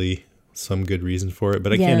usually some good reason for it,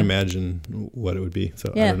 but I can't imagine what it would be.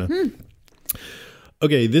 So I don't know.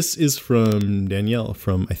 Okay, this is from Danielle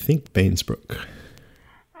from, I think, Bainsbrook.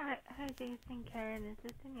 Hi, Jason, Karen.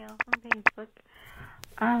 This is Danielle from Facebook.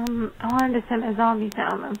 I wanted to send a zombie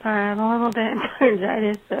sound. I'm sorry, I'm a little bit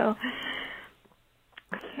laryngitis, so.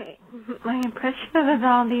 Okay, my impression of a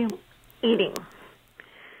zombie eating.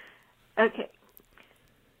 Okay.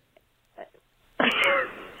 I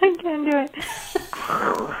can't do it.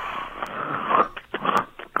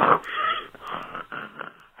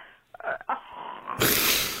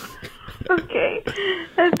 Okay,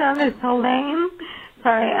 that sounded so lame.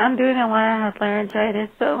 Sorry, I'm doing it while I have laryngitis,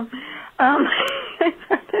 so I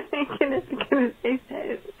started making it because they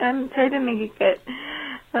said I'm trying to make it good.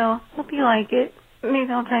 So hope you like it.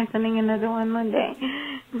 Maybe I'll try sending another one one day.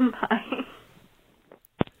 Bye.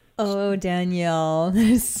 Oh, Danielle, that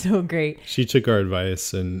is so great. She took our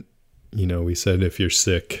advice, and we said if you're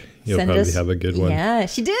sick, you'll probably have a good one. Yeah,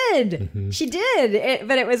 she did. Mm-hmm. She did.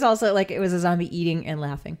 But it was also like it was a zombie eating and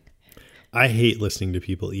laughing. I hate listening to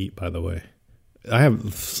people eat, by the way. I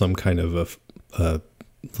have some kind of a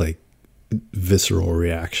visceral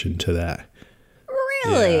reaction to that.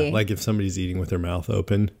 Really? Yeah, like if somebody's eating with their mouth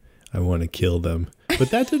open, I want to kill them. But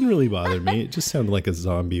that didn't really bother me. It just sounded like a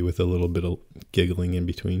zombie with a little bit of giggling in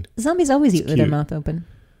between. Zombies always eat with their mouth open.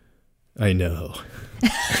 I know.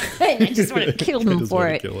 I just want to kill them for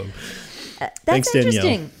it. That's Thanks,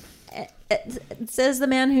 interesting. It says the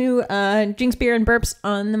man who drinks beer and burps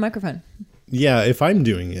on the microphone. Yeah, if I'm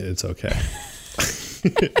doing it, it's okay.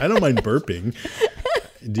 I don't mind burping.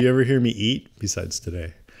 Do you ever hear me eat besides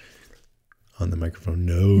today? On the microphone?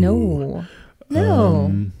 No.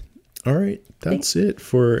 All right. That's it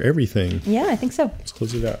for everything. Yeah, I think so. Let's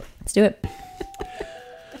close it out. Let's do it.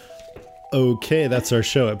 Okay, that's our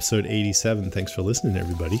show, episode 87. Thanks for listening,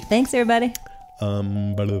 everybody. Thanks, everybody.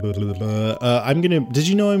 I'm gonna. Did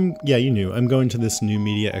you know you knew. I'm going to this new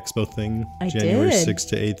media expo thing, January 6th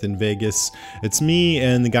to 8th in Vegas. It's me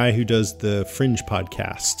and the guy who does the Fringe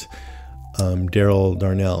podcast, Daryl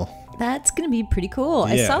Darnell. That's going to be pretty cool.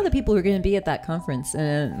 Yeah. I saw the people who are going to be at that conference,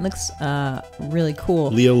 and it looks really cool.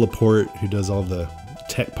 Leo Laporte, who does all the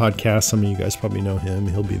tech podcasts. Some of you guys probably know him.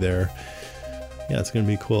 He'll be there. Yeah, it's going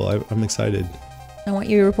to be cool. I'm excited. I want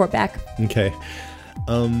you to report back. Okay.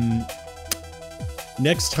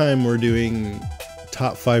 Next time we're doing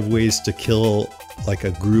top 5 ways to kill like a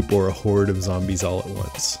group or a horde of zombies all at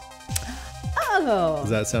once. Oh. Does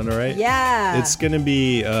that sound all right? Yeah. It's going to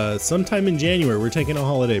be sometime in January. We're taking a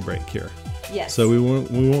holiday break here. Yes. So we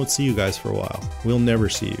won't see you guys for a while. We'll never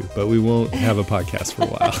see you, but we won't have a podcast for a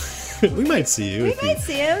while. We might see you. We might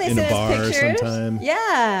see him. They in a send us bar pictures. sometime.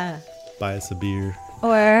 Yeah. Buy us a beer.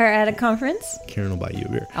 Or at a conference. Karen will buy you a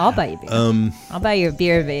beer. I'll buy you a beer. I'll buy you a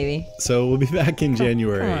beer, baby. So we'll be back in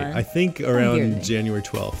January. come on. I think around January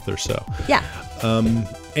 12th or so. Yeah.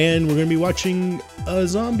 And we're going to be watching a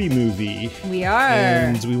zombie movie. We are.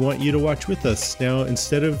 And we want you to watch with us. Now,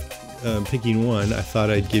 instead of picking one, I thought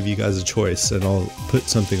I'd give you guys a choice, and I'll put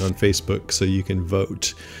something on Facebook so you can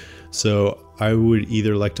vote. So I would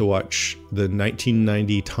either like to watch the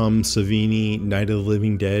 1990 Tom Savini Night of the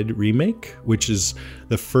Living Dead remake, which is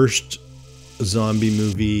the first zombie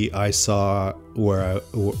movie I saw where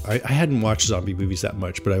I hadn't watched zombie movies that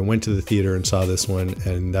much, but I went to the theater and saw this one,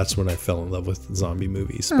 and that's when I fell in love with zombie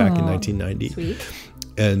movies back in 1990. Sweet.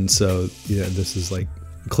 And so, yeah, this is like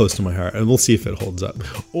close to my heart, and we'll see if it holds up.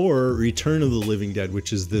 Or Return of the Living Dead,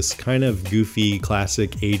 which is this kind of goofy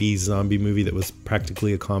classic 80s zombie movie that was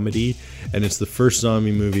practically a comedy, and it's the first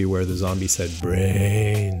zombie movie where the zombie said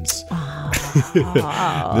brains.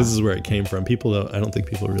 This is where it came from. I don't think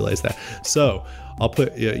people realize that. So I'll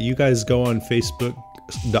put, you guys go on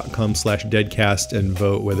Facebook.com/Deadcast and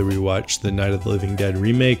vote whether we watch the Night of the Living Dead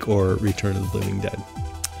remake or Return of the Living Dead.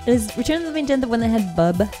 Is Return of the Living Dead the one that had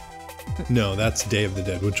Bub? No, that's Day of the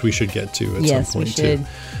Dead, which we should get to at Yes, some point we should.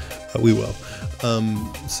 too. We will.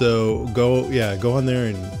 So go on there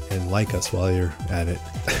and like us while you're at it.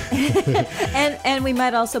 and we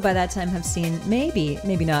might also by that time have seen maybe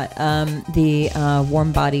not the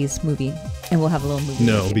Warm Bodies movie, and we'll have a little movie.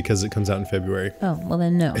 No, review. because it comes out in February. Oh, well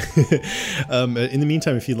then no. In the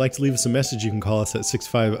meantime, if you'd like to leave us a message, you can call us at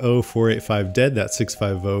 650-485-DEAD. That's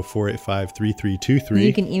 650-485-3323.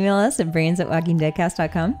 You can email us at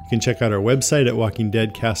brains@walkingdeadcast.com. You can check out our website at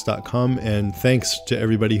walkingdeadcast.com. And thanks to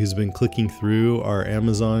everybody who's been clicking through our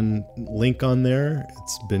Amazon link on there.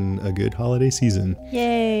 It's been a good holiday season.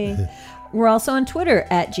 Yay. We're also on Twitter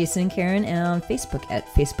at Jason and Karen, and on Facebook at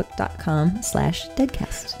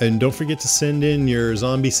facebook.com/Deadcast. And don't forget to send in your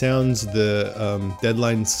zombie sounds. The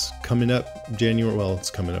deadline's coming up it's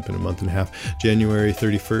coming up in a month and a half. January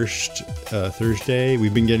 31st, Thursday.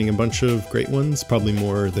 We've been getting a bunch of great ones, probably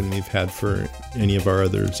more than we've had for any of our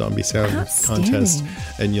other zombie sound contests.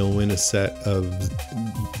 And you'll win a set of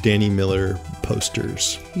Danny Miller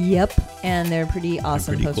posters. Yep, and they're pretty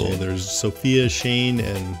awesome. Pretty posters. cool. There's Sophia, Shane,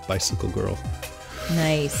 and Bicycle Girl.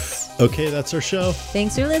 Nice. Okay, that's our show.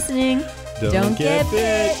 Thanks for listening. Don't get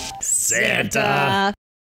bit. Santa.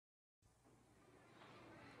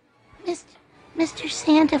 Mr.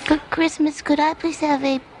 Santa, for Christmas, could I please have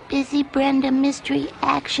a Busy Brenda Mystery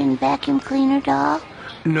Action Vacuum Cleaner doll?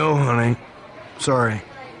 No, honey. Sorry.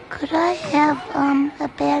 Could I have, a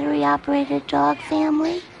battery-operated dog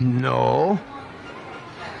family? No.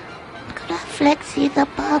 Could I Flexi the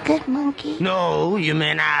Pocket Monkey? No, you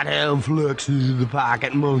may not have Flexi the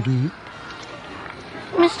Pocket Monkey.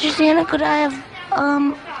 Mr. Santa, could I have,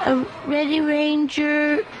 a Ready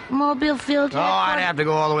Ranger mobile field? Oh, I'd have to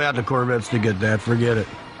go all the way out to Corvettes to get that. Forget it.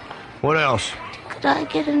 What else? Could I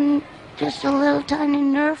get just a little tiny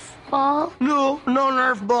Nerf ball? No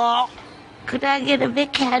Nerf ball. Could I get a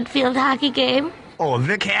Vic Hadfield hockey game? Oh, a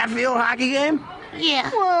Vic Hadfield hockey game? Yeah.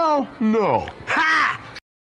 Well, no. Ha!